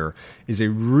earlier, is a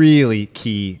really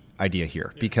key idea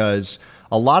here, because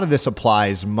a lot of this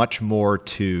applies much more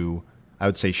to, I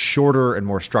would say, shorter and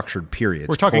more structured periods.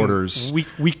 We're talking quarters,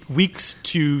 weeks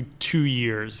to 2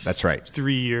 years. That's right.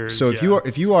 3 years. So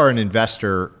if you are an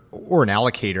investor or an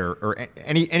allocator or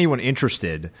anyone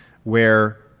interested,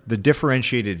 where the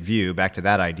differentiated view, back to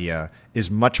that idea,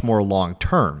 is much more long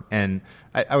term. And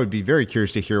I would be very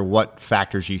curious to hear what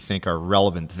factors you think are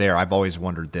relevant there. I've always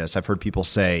wondered this. I've heard people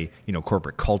say,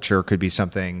 corporate culture could be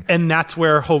something. And that's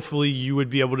where hopefully you would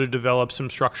be able to develop some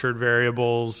structured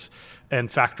variables and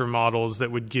factor models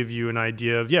that would give you an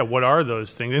idea of, what are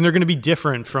those things? And they're going to be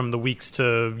different from the weeks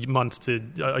to months to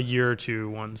a year or two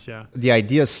ones, The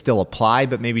ideas still apply,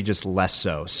 but maybe just less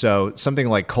so. So something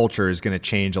like culture is going to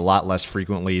change a lot less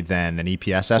frequently than an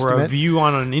EPS estimate. Or a view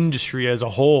on an industry as a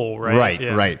whole, right?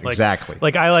 Right, exactly.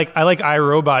 I like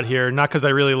iRobot here, not because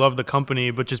I really love the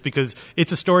company, but just because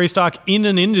it's a story stock in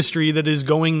an industry that is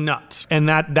going nuts. And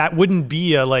that wouldn't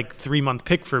be a 3-month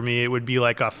pick for me. It would be a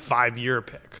 5-year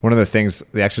pick. One of the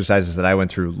exercises that I went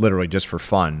through literally just for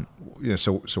fun,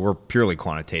 so we're purely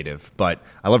quantitative, but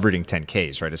I love reading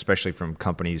 10Ks, right? Especially from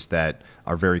companies that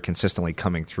are very consistently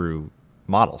coming through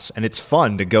models. And it's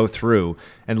fun to go through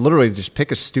and literally just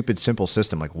pick a stupid, simple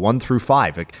system, 1 through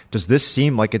 5. Does this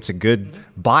seem like it's a good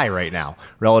buy right now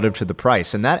relative to the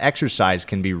price? And that exercise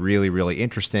can be really, really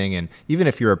interesting. And even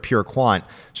if you're a pure quant,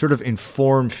 sort of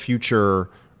inform future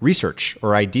research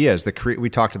or ideas. We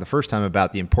talked the first time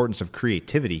about the importance of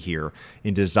creativity here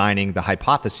in designing the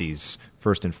hypotheses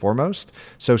first and foremost.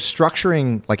 So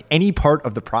structuring any part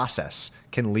of the process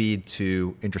can lead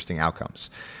to interesting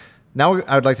outcomes. Now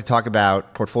I would like to talk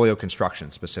about portfolio construction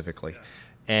specifically.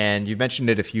 And you've mentioned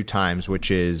it a few times,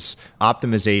 which is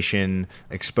optimization,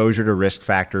 exposure to risk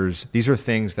factors. These are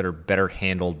things that are better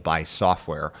handled by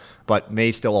software, but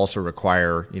may still also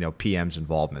require, PM's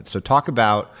involvement. So talk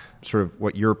about sort of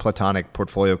what your platonic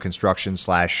portfolio construction /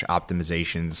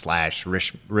 optimization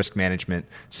 / risk management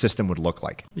system would look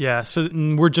like. Yeah. So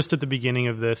we're just at the beginning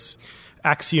of this.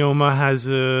 Axioma has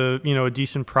a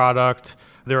decent product.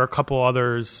 There are a couple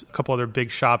other big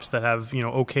shops that have,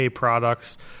 okay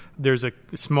products. There's a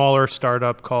smaller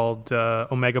startup called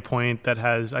Omega Point that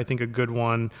has, I think, a good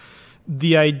one.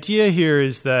 The idea here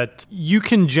is that you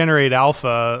can generate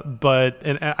alpha,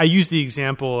 and I use the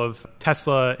example of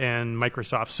Tesla and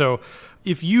Microsoft. So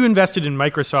if you invested in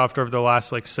Microsoft over the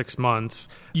last 6 months,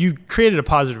 you created a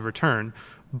positive return,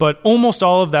 but almost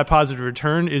all of that positive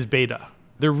return is beta.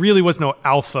 There really was no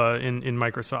alpha in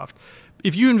Microsoft.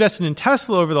 If you invested in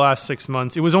Tesla over the last 6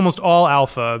 months, it was almost all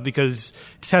alpha because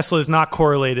Tesla is not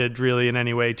correlated really in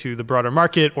any way to the broader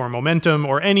market or momentum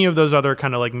or any of those other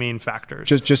kind of main factors.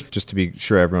 Just to be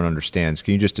sure everyone understands,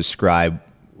 can you just describe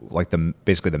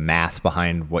basically the math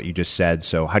behind what you just said?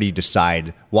 So how do you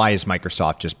decide why is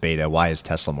Microsoft just beta? Why is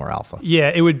Tesla more alpha? Yeah,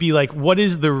 it would be what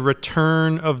is the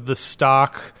return of the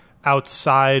stock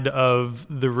outside of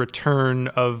the return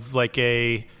of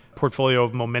a portfolio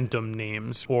of momentum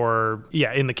names? Or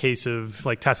in the case of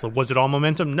Tesla, was it all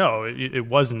momentum? No, it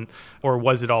wasn't. Or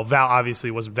was it all obviously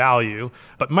it was value.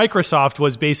 But Microsoft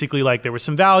was basically there was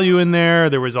some value in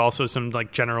there. There was also some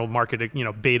general market,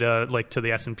 beta to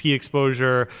the S&P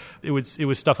exposure. It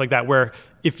was stuff like that where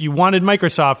if you wanted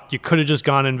Microsoft, you could have just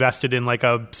gone and invested in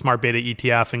a smart beta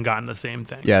ETF and gotten the same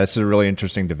thing. Yeah, this is a really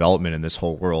interesting development in this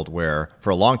whole world where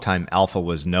for a long time, alpha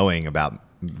was knowing about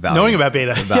value, knowing about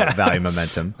beta, value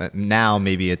momentum. Now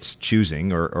maybe it's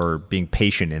choosing or being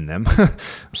patient in them.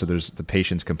 So there's the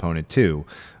patience component too.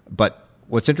 But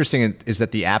what's interesting is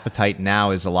that the appetite now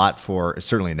is a lot for,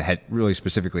 certainly in the really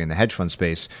specifically in the hedge fund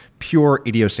space, pure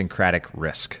idiosyncratic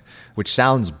risk, which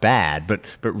sounds bad, but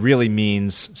really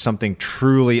means something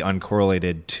truly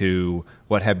uncorrelated to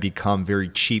what have become very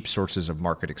cheap sources of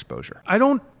market exposure. I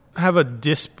don't have a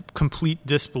complete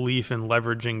disbelief in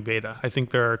leveraging beta. I think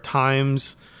there are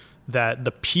times that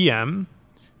the PM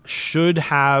should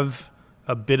have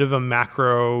a bit of a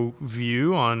macro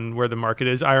view on where the market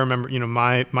is. I remember,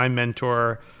 my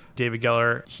mentor, David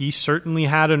Geller, he certainly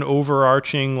had an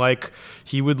overarching,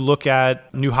 he would look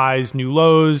at new highs, new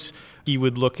lows. He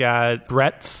would look at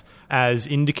breadth as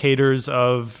indicators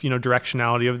of,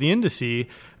 directionality of the indice.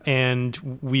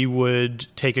 And we would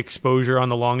take exposure on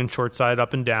the long and short side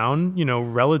up and down,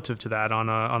 relative to that on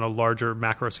a larger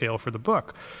macro scale for the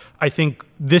book. I think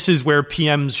this is where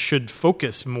PMs should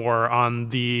focus more on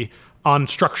the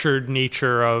unstructured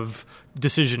nature of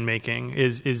decision making.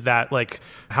 Is that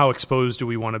how exposed do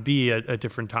we want to be at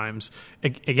different times?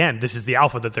 Again, this is the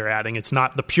alpha that they're adding. It's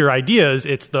not the pure ideas,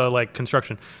 it's the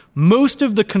construction. Most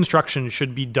of the construction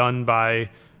should be done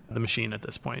by the machine at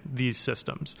this point, these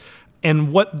systems.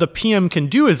 And what the PM can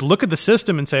do is look at the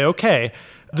system and say, okay,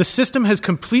 the system has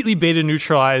completely beta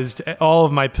neutralized all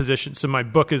of my positions. So my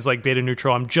book is beta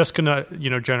neutral. I'm just going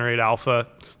to, generate alpha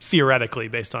theoretically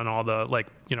based on all the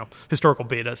historical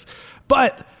betas.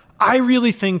 But I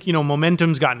really think,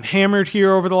 momentum's gotten hammered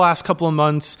here over the last couple of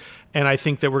months. And I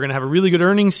think that we're going to have a really good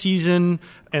earnings season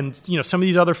and, some of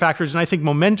these other factors. And I think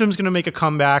momentum's going to make a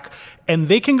comeback. And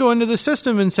they can go into the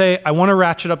system and say, I want to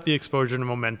ratchet up the exposure to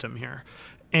momentum here.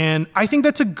 And I think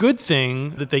that's a good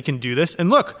thing that they can do this. And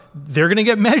look, they're going to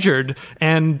get measured.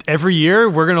 And every year,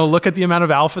 we're going to look at the amount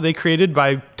of alpha they created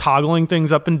by toggling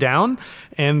things up and down.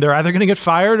 And they're either going to get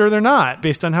fired or they're not,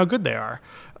 based on how good they are.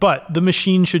 But the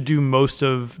machine should do most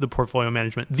of the portfolio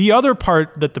management. The other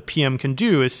part that the PM can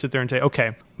do is sit there and say,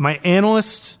 okay, my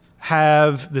analysts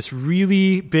have this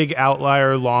really big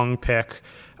outlier long pick.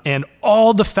 And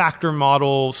all the factor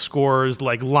model scores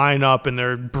line up and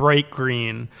they're bright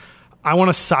green. I want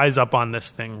to size up on this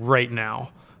thing right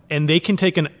now. And they can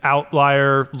take an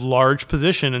outlier large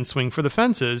position and swing for the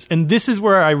fences. And this is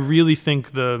where I really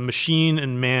think the machine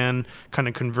and man kind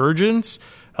of convergence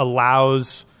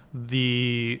allows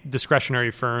the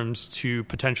discretionary firms to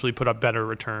potentially put up better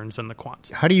returns than the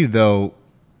quants. How do you, though,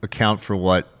 account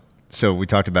for so we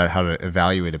talked about how to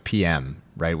evaluate a PM,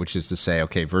 right? Which is to say,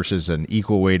 okay, versus an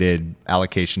equal weighted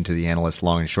allocation to the analyst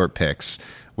long and short picks,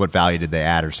 what value did they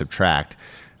add or subtract?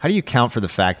 How do you account for the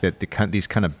fact that these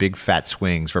kind of big fat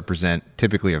swings represent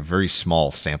typically a very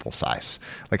small sample size?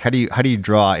 How do you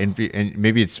draw? And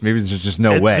maybe there's just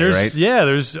no way, right? Yeah,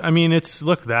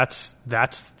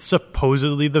 that's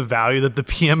supposedly the value that the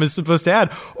PM is supposed to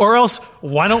add. Or else,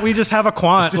 why don't we just have a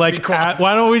quant? Why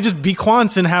don't we just be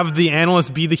quants and have the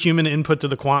analyst be the human input to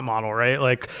the quant model,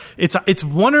 right? It's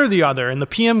one or the other, and the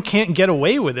PM can't get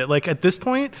away with it. At this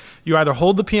point, you either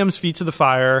hold the PM's feet to the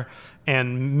fire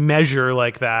and measure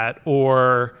like that,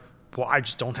 or, well, I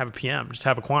just don't have a PM, just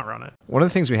have a quant run it. One of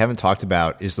the things we haven't talked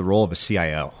about is the role of a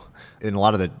CIO. In a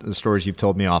lot of the stories you've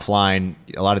told me offline,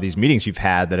 a lot of these meetings you've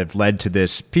had that have led to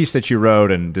this piece that you wrote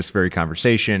and this very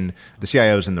conversation, the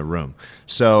CIO's in the room.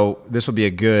 So this will be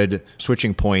a good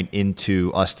switching point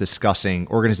into us discussing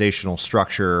organizational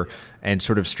structure and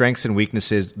sort of strengths and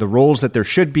weaknesses, the roles that there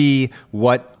should be,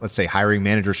 what, let's say, hiring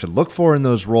managers should look for in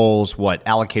those roles, what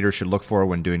allocators should look for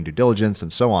when doing due diligence,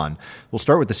 and so on. We'll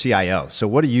start with the CIO. So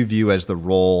what do you view as the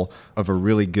role of a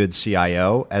really good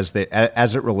CIO as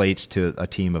it relates to a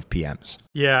team of PMs?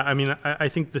 Yeah, I mean, I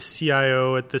think the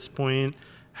CIO at this point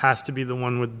has to be the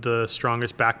one with the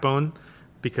strongest backbone,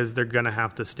 because they're going to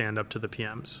have to stand up to the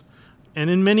PMs. And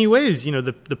in many ways, the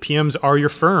PMs are your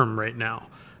firm right now.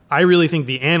 I really think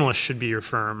the analysts should be your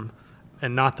firm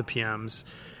and not the PMs.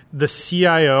 The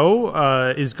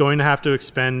CIO is going to have to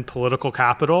expend political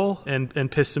capital and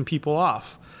piss some people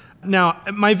off. Now,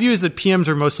 my view is that PMs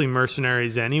are mostly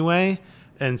mercenaries anyway.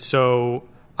 And so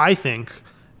I think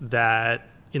that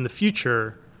in the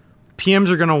future, PMs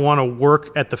are going to want to work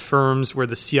at the firms where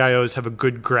the CIOs have a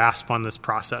good grasp on this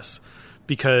process.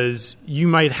 Because you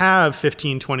might have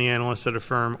 15, 20 analysts at a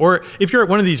firm. Or if you're at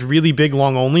one of these really big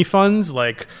long-only funds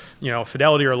like,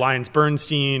 Fidelity or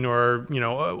AllianceBernstein or,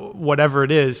 whatever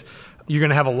it is, you're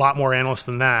going to have a lot more analysts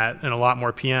than that and a lot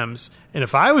more PMs. And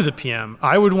if I was a PM,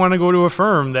 I would want to go to a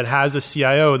firm that has a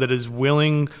CIO that is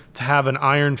willing to have an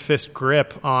iron fist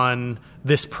grip on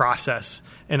this process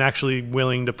and actually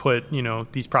willing to put,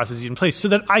 these processes in place so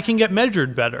that I can get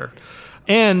measured better.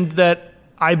 And that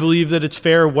I believe that it's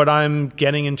fair what I'm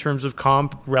getting in terms of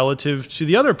comp relative to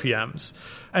the other PMs.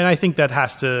 And I think that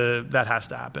has to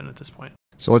happen at this point.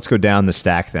 So let's go down the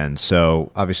stack then.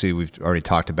 So obviously we've already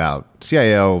talked about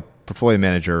CIO, portfolio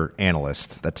manager,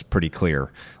 analyst. That's pretty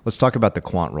clear. Let's talk about the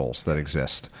quant roles that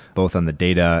exist, both on the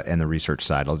data and the research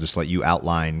side. I'll just let you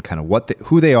outline kind of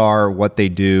who they are, what they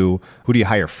do, who do you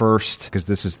hire first, because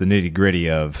this is the nitty gritty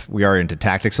of, we are into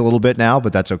tactics a little bit now,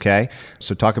 but that's okay.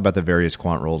 So talk about the various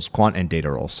quant roles, quant and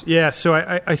data roles. Yeah, so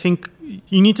I think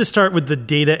you need to start with the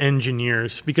data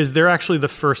engineers, because they're actually the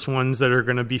first ones that are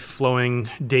going to be flowing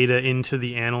data into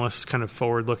the analyst's kind of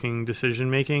forward-looking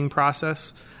decision-making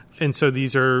process. And so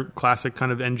these are classic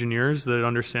kind of engineers that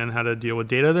understand how to deal with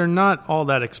data. They're not all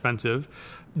that expensive.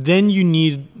 Then you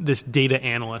need this data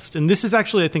analyst. And this is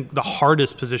actually, I think, the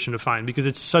hardest position to find because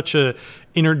it's such a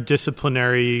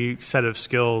interdisciplinary set of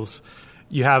skills.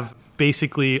 You have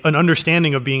basically an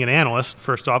understanding of being an analyst,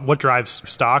 first off, what drives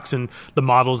stocks and the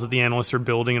models that the analysts are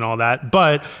building and all that.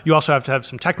 But you also have to have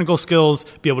some technical skills,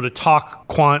 be able to talk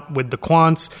quant with the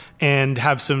quants, and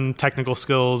have some technical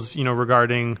skills,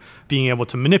 regarding being able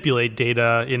to manipulate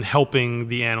data in helping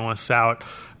the analysts out.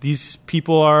 These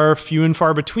people are few and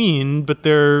far between, but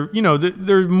there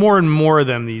are more and more of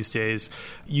them these days.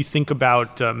 You think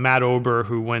about Matt Ober,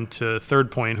 who went to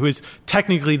Third Point, who is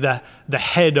technically the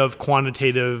head of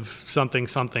quantitative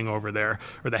something over there,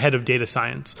 or the head of data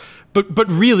science. But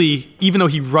really, even though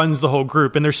he runs the whole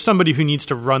group, and there's somebody who needs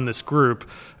to run this group,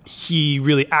 he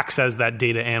really acts as that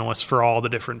data analyst for all the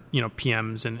different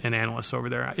PMs and analysts over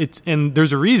there. And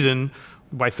there's a reason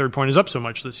why Third Point is up so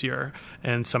much this year.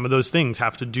 And some of those things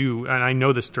have to do, and I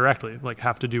know this directly,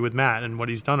 have to do with Matt and what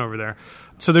he's done over there.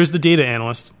 So there's the data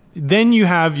analyst. Then you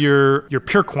have your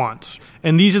pure quants.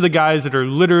 And these are the guys that are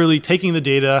literally taking the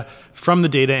data from the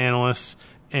data analysts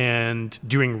and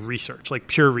doing research,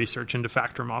 pure research into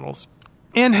factor models.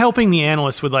 And helping the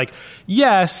analysts with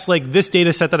yes, this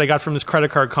data set that I got from this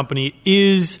credit card company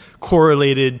is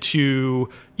correlated to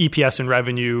EPS and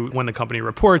revenue when the company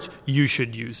reports. You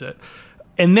should use it.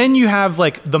 And then you have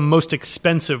the most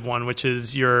expensive one, which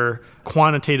is your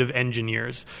quantitative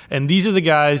engineers. And these are the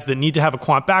guys that need to have a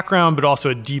quant background, but also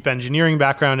a deep engineering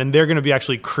background. And they're going to be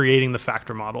actually creating the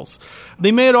factor models.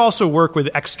 They may also work with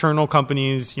external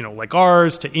companies, like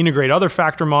ours, to integrate other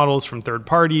factor models from third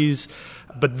parties.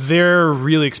 But they're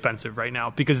really expensive right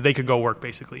now because they could go work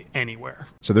basically anywhere.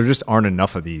 So there just aren't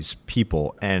enough of these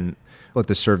people. And let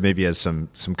this serve maybe as some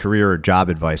career or job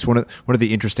advice. One of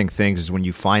the interesting things is when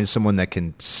you find someone that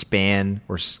can span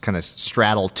or kind of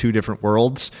straddle two different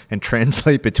worlds and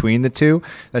translate between the two,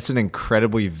 that's an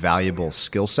incredibly valuable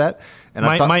skill set. And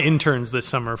my interns this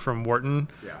summer from Wharton,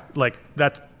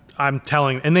 I'm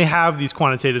telling, and they have these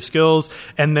quantitative skills,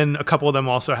 and then a couple of them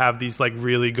also have these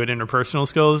really good interpersonal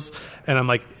skills. And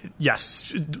I'm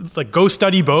yes, go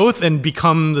study both and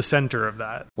become the center of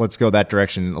that. Let's go that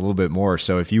direction a little bit more.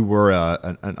 So if you were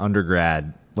an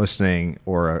undergrad listening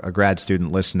or a grad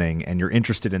student listening, and you're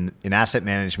interested in asset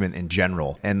management in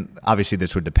general, and obviously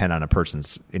this would depend on a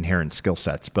person's inherent skill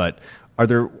sets, but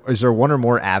is there one or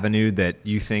more avenue that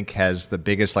you think has the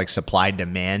biggest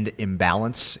supply-demand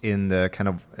imbalance in the kind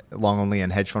of long-only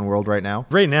and hedge fund world right now?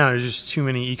 Right now, there's just too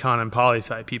many econ and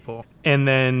poli-sci people. And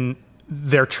then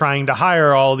they're trying to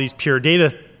hire all these pure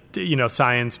data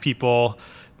science people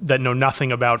that know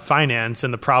nothing about finance.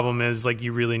 And the problem is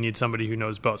you really need somebody who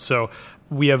knows both. So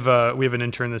we have an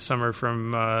intern this summer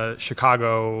from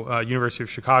Chicago, University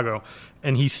of Chicago,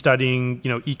 and he's studying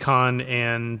econ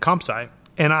and comp sci,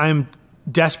 and I'm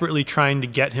desperately trying to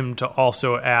get him to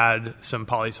also add some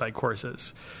poli-sci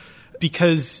courses,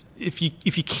 because if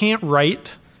you can't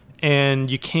write and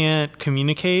you can't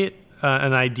communicate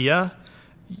an idea,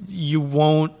 you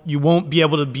won't be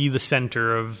able to be the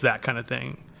center of that kind of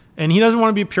thing. And he doesn't want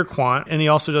to be a pure quant, and he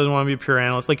also doesn't want to be a pure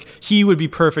analyst. Like, he would be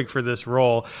perfect for this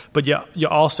role, but you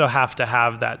also have to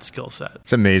have that skill set.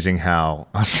 It's amazing how,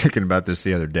 I was thinking about this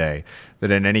the other day, that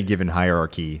in any given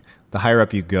hierarchy, the higher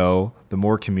up you go, the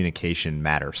more communication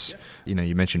matters. Yeah.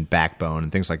 You mentioned backbone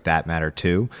and things like that matter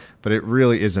too, but it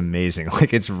really is amazing.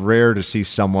 Like, it's rare to see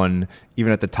someone,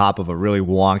 even at the top of a really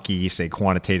wonky, say,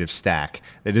 quantitative stack,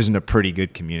 that isn't a pretty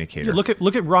good communicator. Yeah,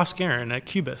 look at Ross Guerin at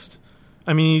Cubist.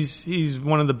 I mean, he's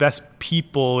one of the best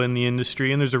people in the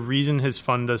industry, and there's a reason his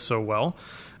fund does so well.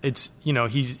 It's,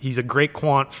 he's a great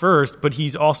quant first, but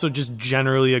he's also just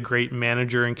generally a great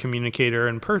manager and communicator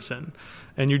and person.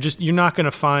 And you're not going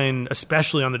to find,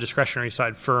 especially on the discretionary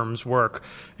side, firms work.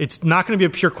 It's not going to be a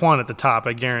pure quant at the top,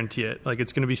 I guarantee it. Like,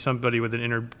 it's going to be somebody with an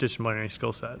interdisciplinary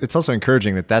skill set. It's also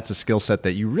encouraging that that's a skill set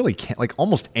that you really can't, like,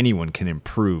 almost anyone can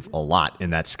improve a lot in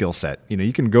that skill set.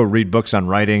 You can go read books on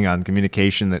writing, on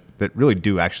communication that really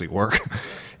do actually work.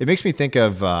 It makes me think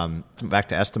of, back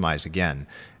to Estimize again,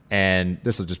 and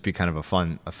this will just be kind of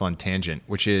a fun tangent,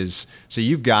 which is, so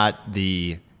you've got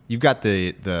the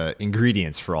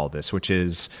ingredients for all this, which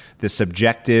is the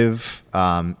subjective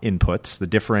inputs, the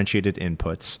differentiated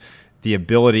inputs, the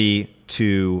ability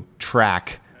to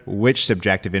track which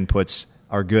subjective inputs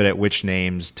are good at which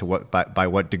names to what by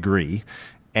what degree,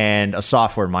 and a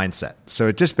software mindset. So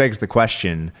it just begs the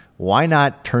question, why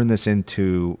not turn this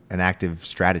into an active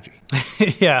strategy?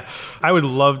 Yeah, I would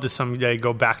love to someday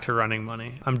go back to running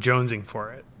money. I'm jonesing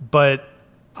for it. But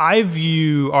I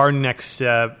view our next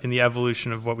step in the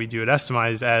evolution of what we do at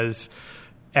Estimize as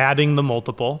adding the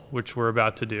multiple, which we're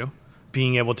about to do,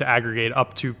 being able to aggregate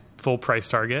up to full price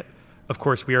target. Of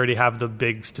course, we already have the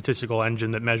big statistical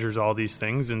engine that measures all these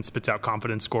things and spits out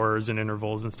confidence scores and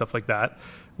intervals and stuff like that.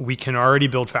 We can already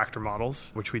build factor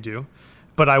models, which we do.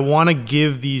 But I want to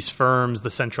give these firms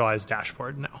the centralized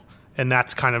dashboard now. And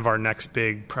that's kind of our next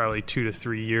big, probably 2 to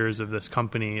 3 years of this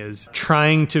company, is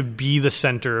trying to be the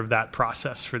center of that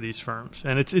process for these firms.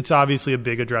 And it's obviously a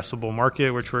big addressable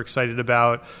market, which we're excited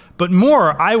about. But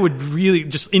more, I would really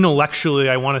just intellectually,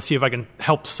 I want to see if I can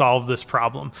help solve this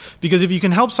problem. Because if you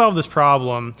can help solve this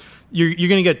problem, you're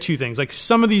going to get two things. Like,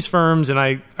 some of these firms, and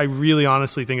I really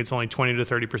honestly think it's only 20 to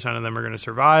 30% of them are going to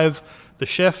survive the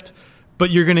shift. But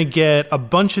you're going to get a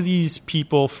bunch of these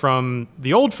people from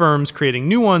the old firms creating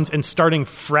new ones and starting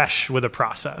fresh with a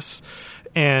process.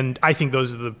 And I think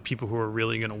those are the people who are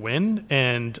really going to win.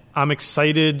 And I'm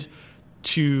excited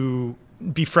to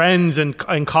be friends and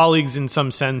colleagues in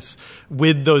some sense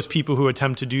with those people who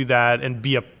attempt to do that and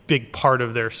be a big part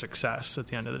of their success at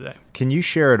the end of the day. Can you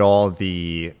share at all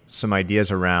some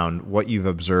ideas around what you've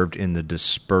observed in the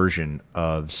dispersion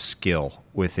of skill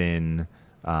within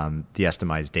the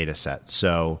Estimize data set?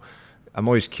 So I'm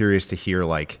always curious to hear,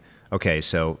 like, okay,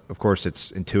 so of course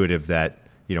it's intuitive that,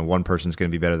 one person's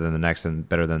going to be better than the next and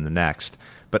better than the next,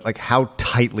 but like, how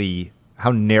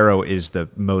narrow is the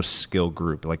most skill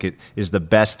group? Like, is the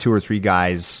best 2 or 3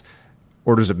 guys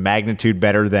orders of magnitude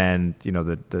better than,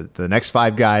 the next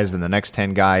 5 guys and the next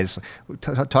 10 guys?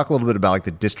 Talk a little bit about, like,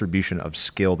 the distribution of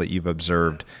skill that you've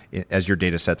observed as your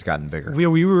data set's gotten bigger.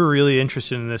 We were really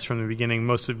interested in this from the beginning,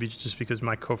 mostly just because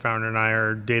my co-founder and I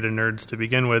are data nerds to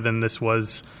begin with, and this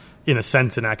was, in a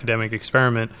sense, an academic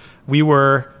experiment. We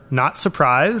were not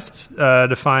surprised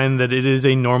to find that it is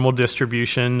a normal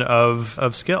distribution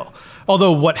of skill.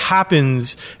 Although what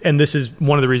happens, and this is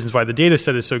one of the reasons why the data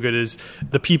set is so good, is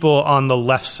the people on the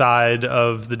left side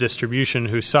of the distribution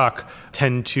who suck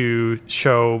tend to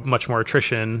show much more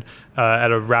attrition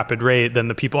at a rapid rate than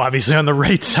the people obviously on the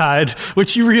right side,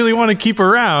 which you really want to keep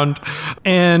around.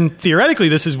 And theoretically,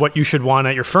 this is what you should want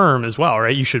at your firm as well,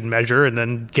 right? You should measure and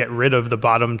then get rid of the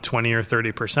bottom 20 or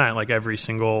 30%, like every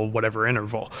single whatever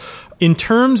interval. In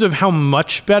terms of how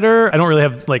much better, I don't really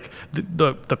have like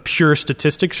the pure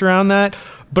statistics around that,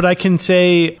 but I can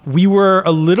say we were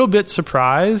a little bit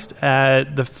surprised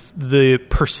at the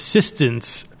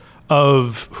persistence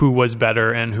of who was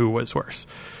better and who was worse.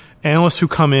 Analysts who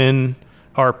come in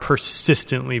are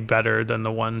persistently better than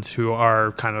the ones who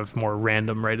are kind of more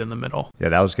random right in the middle. Yeah,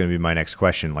 that was going to be my next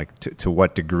question. Like, to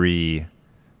what degree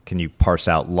Can you parse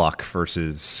out luck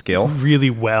versus skill? Really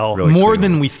well. Really more clearly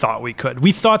than we thought we could.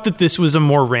 We thought that this was a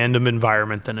more random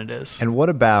environment than it is. And what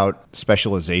about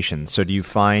specialization? So do you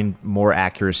find more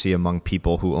accuracy among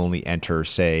people who only enter,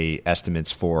 say,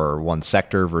 estimates for one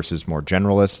sector versus more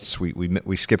generalists?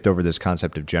 We skipped over this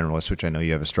concept of generalists, which I know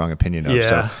you have a strong opinion of. Yeah.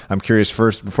 So I'm curious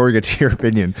first, before we get to your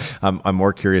opinion, I'm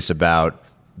more curious about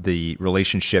the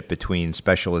relationship between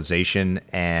specialization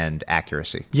and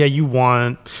accuracy. Yeah,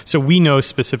 so we know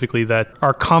specifically that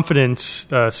our confidence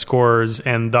scores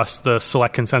and thus the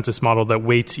select consensus model that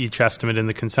weights each estimate in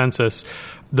the consensus,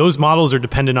 those models are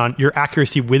dependent on your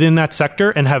accuracy within that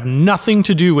sector and have nothing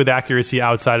to do with accuracy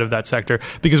outside of that sector,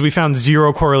 because we found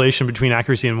zero correlation between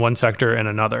accuracy in one sector and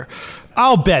another.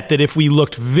 I'll bet that if we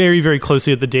looked very, very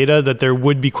closely at the data, that there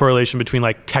would be correlation between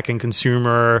like tech and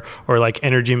consumer or like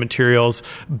energy and materials,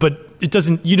 but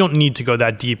you don't need to go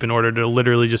that deep in order to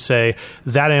literally just say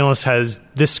that analyst has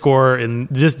this score and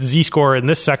this Z score in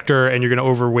this sector and you're going to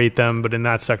overweight them, but in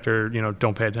that sector,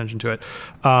 don't pay attention to it.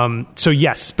 So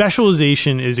yes,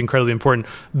 specialization is incredibly important.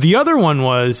 The other one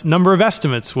was number of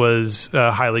estimates was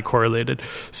highly correlated.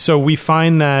 So we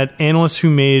find that analysts who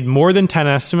made more than 10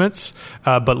 estimates,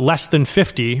 but less than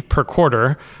 50 per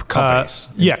quarter, companies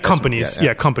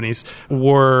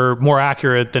were more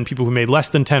accurate than people who made less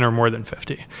than 10 or more than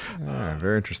 50.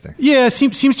 Very interesting. Yeah, it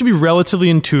seems to be relatively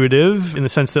intuitive in the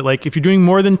sense that like if you're doing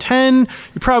more than 10,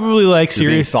 you're probably like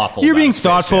serious. You're being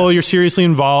thoughtful. You're seriously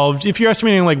involved. If you're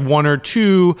estimating like 1 or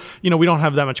 2, we don't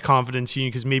have that much confidence in you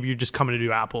because maybe you're just coming to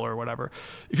do Apple or whatever.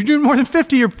 If you're doing more than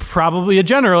 50, you're probably a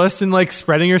generalist and like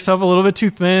spreading yourself a little bit too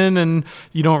thin, and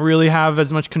you don't really have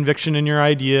as much conviction in your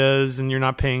ideas, and you're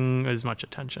not paying as much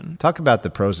attention. Talk about the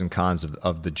pros and cons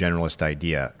of the generalist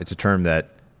idea. It's a term that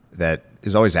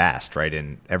is always asked, right?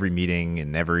 In every meeting,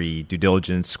 in every due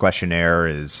diligence questionnaire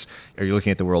are you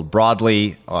looking at the world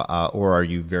broadly, or are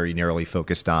you very narrowly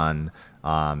focused on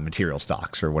material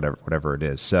stocks or whatever it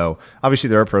is? So obviously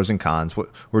there are pros and cons.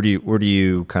 Where do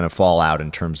you kind of fall out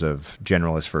in terms of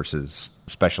generalist versus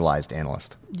specialized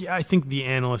analyst? Yeah, I think the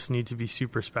analysts need to be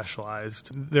super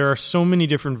specialized. There are so many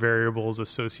different variables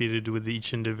associated with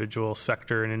each individual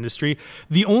sector and industry.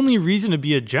 The only reason to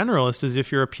be a generalist is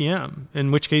if you're a PM,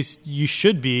 in which case you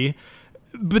should be.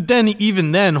 But then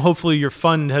even then, hopefully your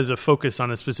fund has a focus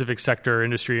on a specific sector or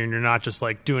industry and you're not just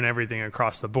like doing everything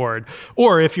across the board.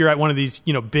 Or if you're at one of these,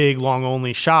 big long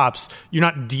only shops, you're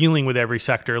not dealing with every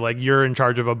sector. Like you're in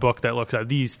charge of a book that looks at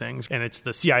these things, and it's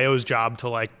the CIO's job to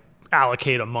like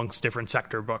allocate amongst different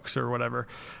sector books or whatever.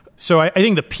 So I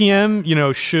think the PM,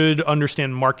 should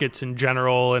understand markets in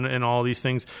general and all these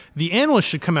things. The analyst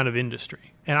should come out of industry.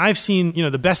 And I've seen,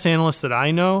 the best analysts that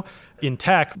I know in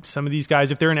tech, some of these guys,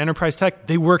 if they're in enterprise tech,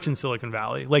 they worked in Silicon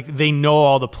Valley. Like they know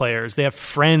all the players. They have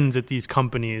friends at these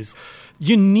companies.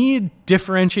 You need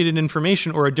differentiated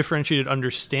information or a differentiated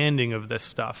understanding of this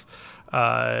stuff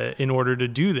in order to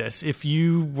do this. If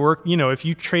you work, if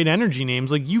you trade energy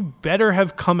names, like you better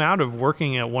have come out of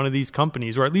working at one of these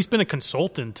companies or at least been a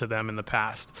consultant to them in the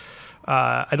past.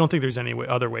 I don't think there's any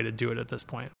other way to do it at this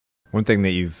point. One thing that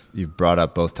you've brought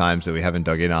up both times that we haven't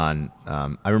dug in on,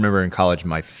 I remember in college,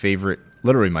 my favorite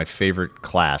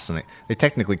class, and they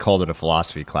technically called it a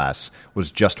philosophy class,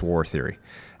 was just war theory.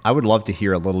 I would love to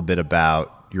hear a little bit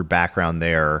about your background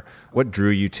there, what drew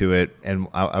you to it, and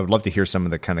I would love to hear some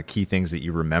of the kind of key things that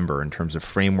you remember in terms of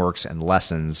frameworks and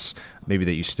lessons maybe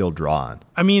that you still draw on.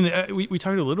 I mean, we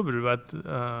talked a little bit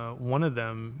about one of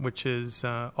them, which is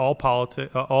all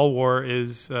war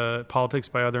is politics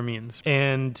by other means.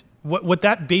 And what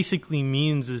that basically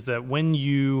means is that when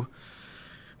you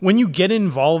get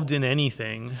involved in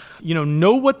anything,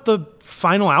 know what the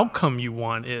final outcome you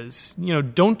want is.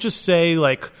 Don't just say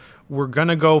like, we're going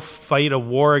to go fight a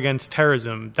war against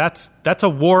terrorism. That's a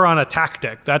war on a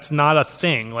tactic. That's not a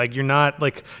thing. Like you're not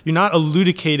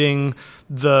elucidating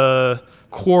the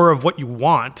core of what you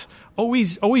want.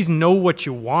 Always know what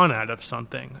you want out of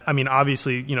something. I mean,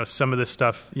 obviously, some of this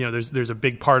stuff, there's a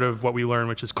big part of what we learn,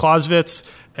 which is Clausewitz,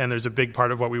 and there's a big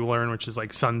part of what we learn, which is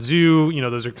like Sun Tzu.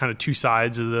 Those are kind of two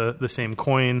sides of the same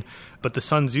coin. But the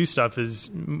Sun Tzu stuff is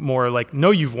more like,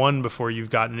 know you've won before you've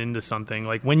gotten into something.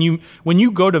 Like when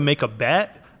you go to make a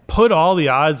bet, put all the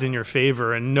odds in your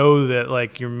favor and know that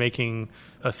like you're making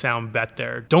a sound bet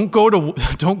there. Don't go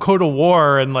to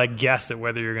war and like guess at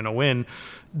whether you're going to win.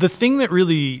 The thing that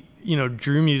really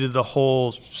drew me to the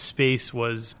whole space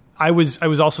was I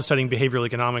was also studying behavioral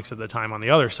economics at the time on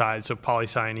the other side, so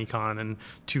poli-sci and econ, and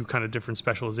two kind of different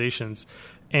specializations.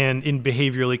 And in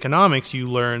behavioral economics, you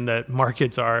learn that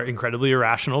markets are incredibly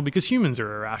irrational because humans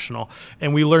are irrational.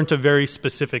 And we learned a very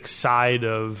specific side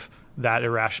of that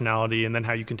irrationality and then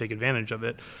how you can take advantage of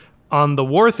it. On the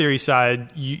war theory side,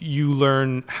 you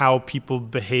learn how people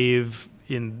behave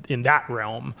in that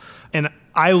realm. And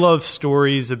I love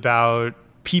stories about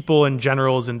people and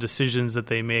generals and decisions that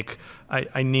they make.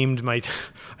 I named my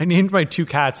two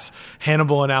cats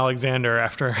Hannibal and Alexander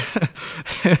after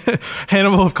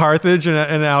Hannibal of Carthage and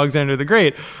Alexander the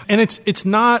Great. And it's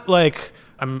not like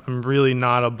I'm really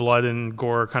not a blood and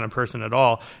gore kind of person at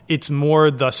all. It's more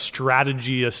the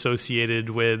strategy associated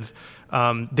with.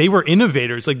 They were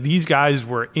innovators. Like, these guys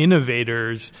were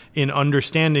innovators in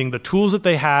understanding the tools that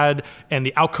they had and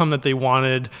the outcome that they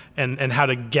wanted, and how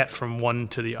to get from one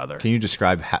to the other. Can you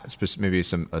describe maybe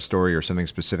a story or something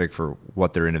specific for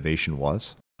what their innovation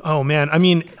was? Oh man, I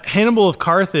mean, Hannibal of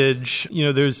Carthage,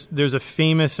 there's a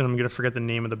famous, and I'm going to forget the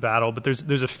name of the battle, but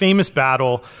there's a famous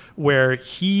battle where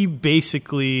he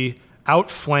basically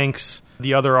outflanks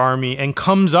the other army and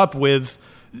comes up with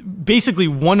basically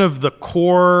one of the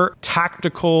core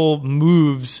tactical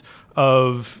moves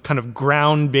of kind of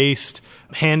ground-based,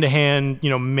 hand-to-hand,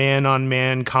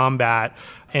 man-on-man combat,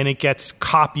 and it gets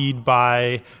copied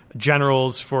by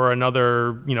generals for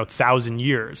another, 1,000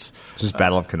 years. This is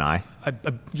Battle of Cannae.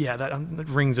 That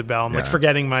rings a bell. I'm like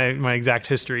forgetting my exact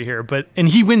history here, and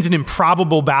he wins an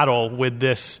improbable battle with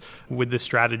this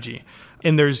strategy.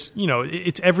 And there's,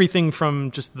 it's everything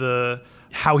from just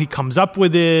how he comes up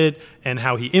with it and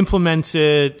how he implements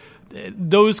it.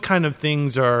 Those kind of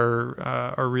things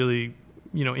are really,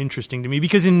 interesting to me,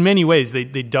 because in many ways they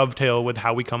dovetail with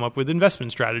how we come up with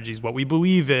investment strategies, what we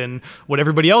believe in, what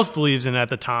everybody else believes in at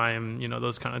the time,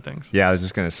 those kind of things. Yeah, I was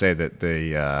just going to say that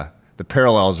the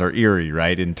parallels are eerie,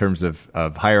 right? In terms of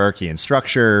hierarchy and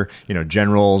structure,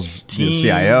 generals, team,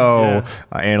 CIO,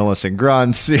 analysts and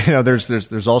grunts,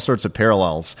 there's all sorts of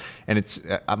parallels. And it's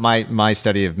my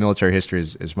study of military history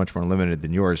is much more limited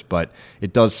than yours, but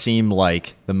it does seem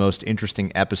like the most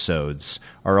interesting episodes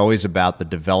are always about the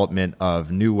development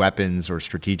of new weapons or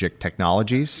strategic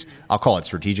technologies. I'll call it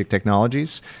strategic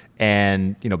technologies.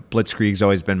 And, Blitzkrieg's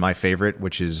always been my favorite,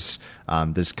 which is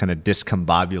this kind of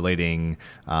discombobulating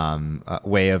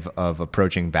way of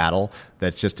approaching battle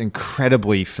that's just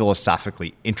incredibly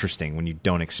philosophically interesting when you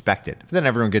don't expect it. But then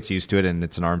everyone gets used to it, and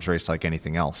it's an arms race like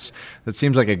anything else. It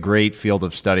seems like a great field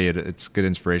of study. It's good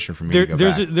inspiration for me to go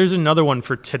back. There's another one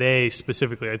for today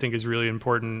specifically I think is really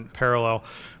important parallel,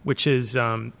 which is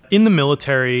in the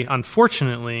military,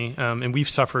 unfortunately, and we've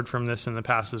suffered from this in the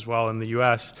past as well in the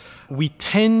U.S., we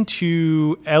tend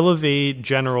to elevate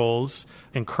generals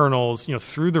and colonels,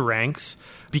 through the ranks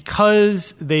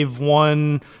because they've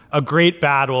won a great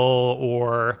battle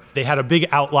or they had a big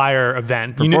outlier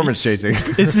event. Performance chasing.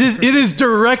 It is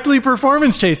directly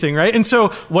performance chasing, right? And so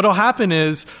what'll happen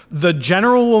is the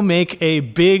general will make a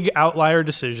big outlier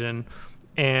decision,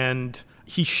 and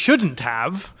he shouldn't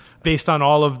have, based on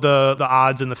all of the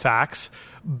odds and the facts,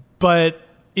 but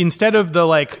instead of the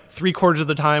 3/4 of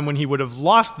the time when he would have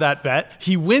lost that bet,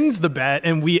 he wins the bet,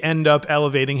 and we end up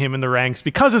elevating him in the ranks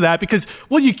because of that. Because,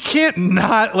 well, you can't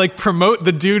not promote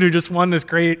the dude who just won this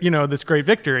great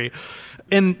victory.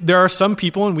 And there are some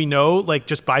people, and we know,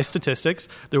 just by statistics,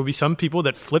 there will be some people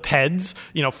that flip heads,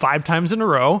 5 times in a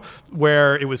row,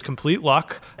 where it was complete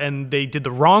luck, and they did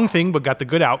the wrong thing but got the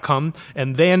good outcome,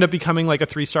 and they end up becoming a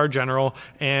 3-star general,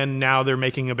 and now they're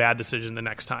making a bad decision the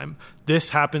next time. This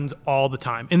happens all the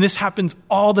time. And this happens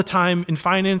all the time in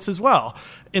finance as well.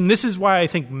 And this is why I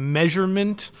think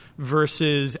measurement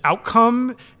versus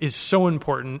outcome is so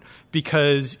important,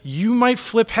 because you might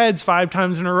flip heads 5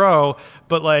 times in a row,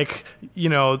 but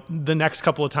the next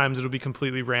couple of times it'll be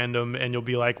completely random, and you'll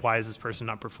be like, why is this person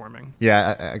not performing?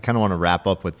 Yeah, I kind of want to wrap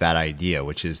up with that idea,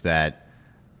 which is that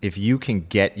if you can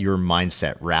get your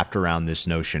mindset wrapped around this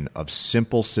notion of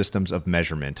simple systems of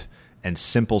measurement and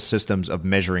simple systems of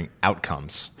measuring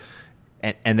outcomes,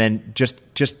 and then just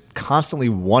constantly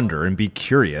wonder and be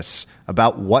curious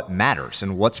about what matters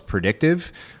and what's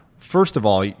predictive. First of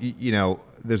all,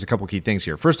 there's a couple key things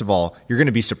here. First of all, you're going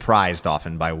to be surprised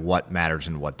often by what matters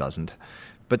and what doesn't.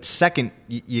 But second,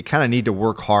 you kind of need to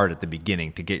work hard at the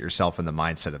beginning to get yourself in the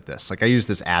mindset of this. I use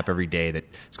this app every day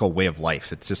it's called Way of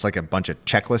Life. It's just a bunch of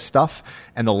checklist stuff.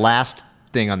 And the last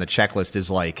thing on the checklist is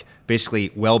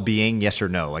basically well-being, yes or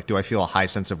no. Do I feel a high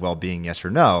sense of well-being, yes or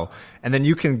no? And then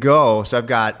you can go, so I've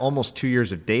got almost 2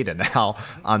 years of data now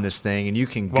on this thing, and you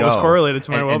can go was correlated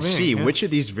to my well-being, and see which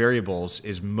of these variables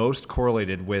is most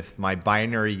correlated with my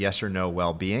binary yes or no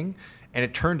well-being. And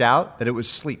it turned out that it was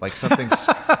sleep, like something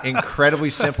incredibly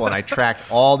simple. And I tracked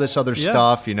all this other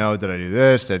stuff, did I do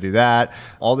this, did I do that,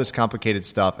 all this complicated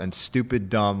stuff, and stupid,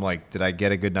 dumb, like, did I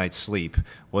get a good night's sleep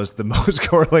was the most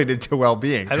correlated to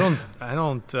well-being. I'm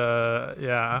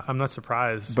not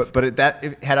surprised. But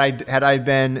had I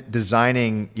been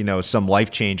designing, some life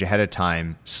change ahead of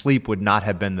time, sleep would not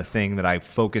have been the thing that I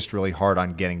focused really hard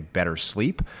on getting better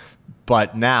sleep.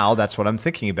 But now that's what I'm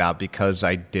thinking about because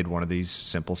I did one of these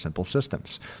simple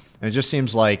systems. And it just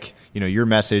seems like, your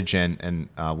message and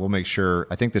we'll make sure,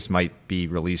 I think this might be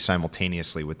released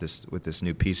simultaneously with this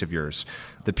new piece of yours.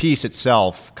 The piece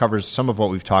itself covers some of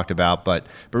what we've talked about, but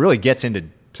really gets into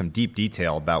some deep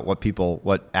detail about what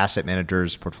asset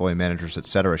managers, portfolio managers, et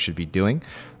cetera, should be doing.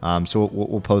 So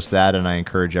we'll post that, and I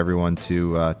encourage everyone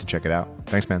to check it out.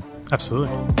 Thanks, man.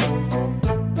 Absolutely.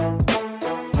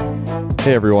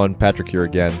 Hey everyone, Patrick here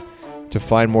again. To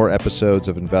find more episodes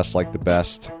of Invest Like the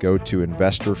Best, go to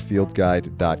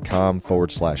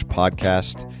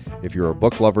investorfieldguide.com/podcast. If you're a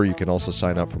book lover, you can also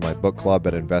sign up for my book club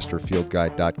at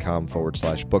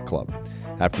investorfieldguide.com/book club.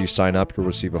 After you sign up, you'll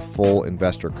receive a full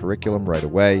investor curriculum right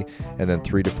away, and then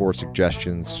 3 to 4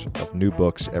 suggestions of new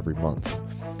books every month.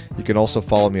 You can also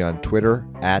follow me on Twitter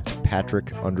at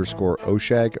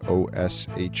Patrick_Oshag,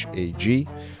 OSHAG.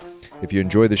 If you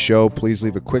enjoy the show, please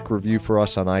leave a quick review for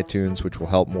us on iTunes, which will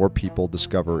help more people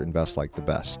discover Invest Like the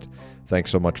Best.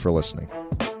 Thanks so much for listening.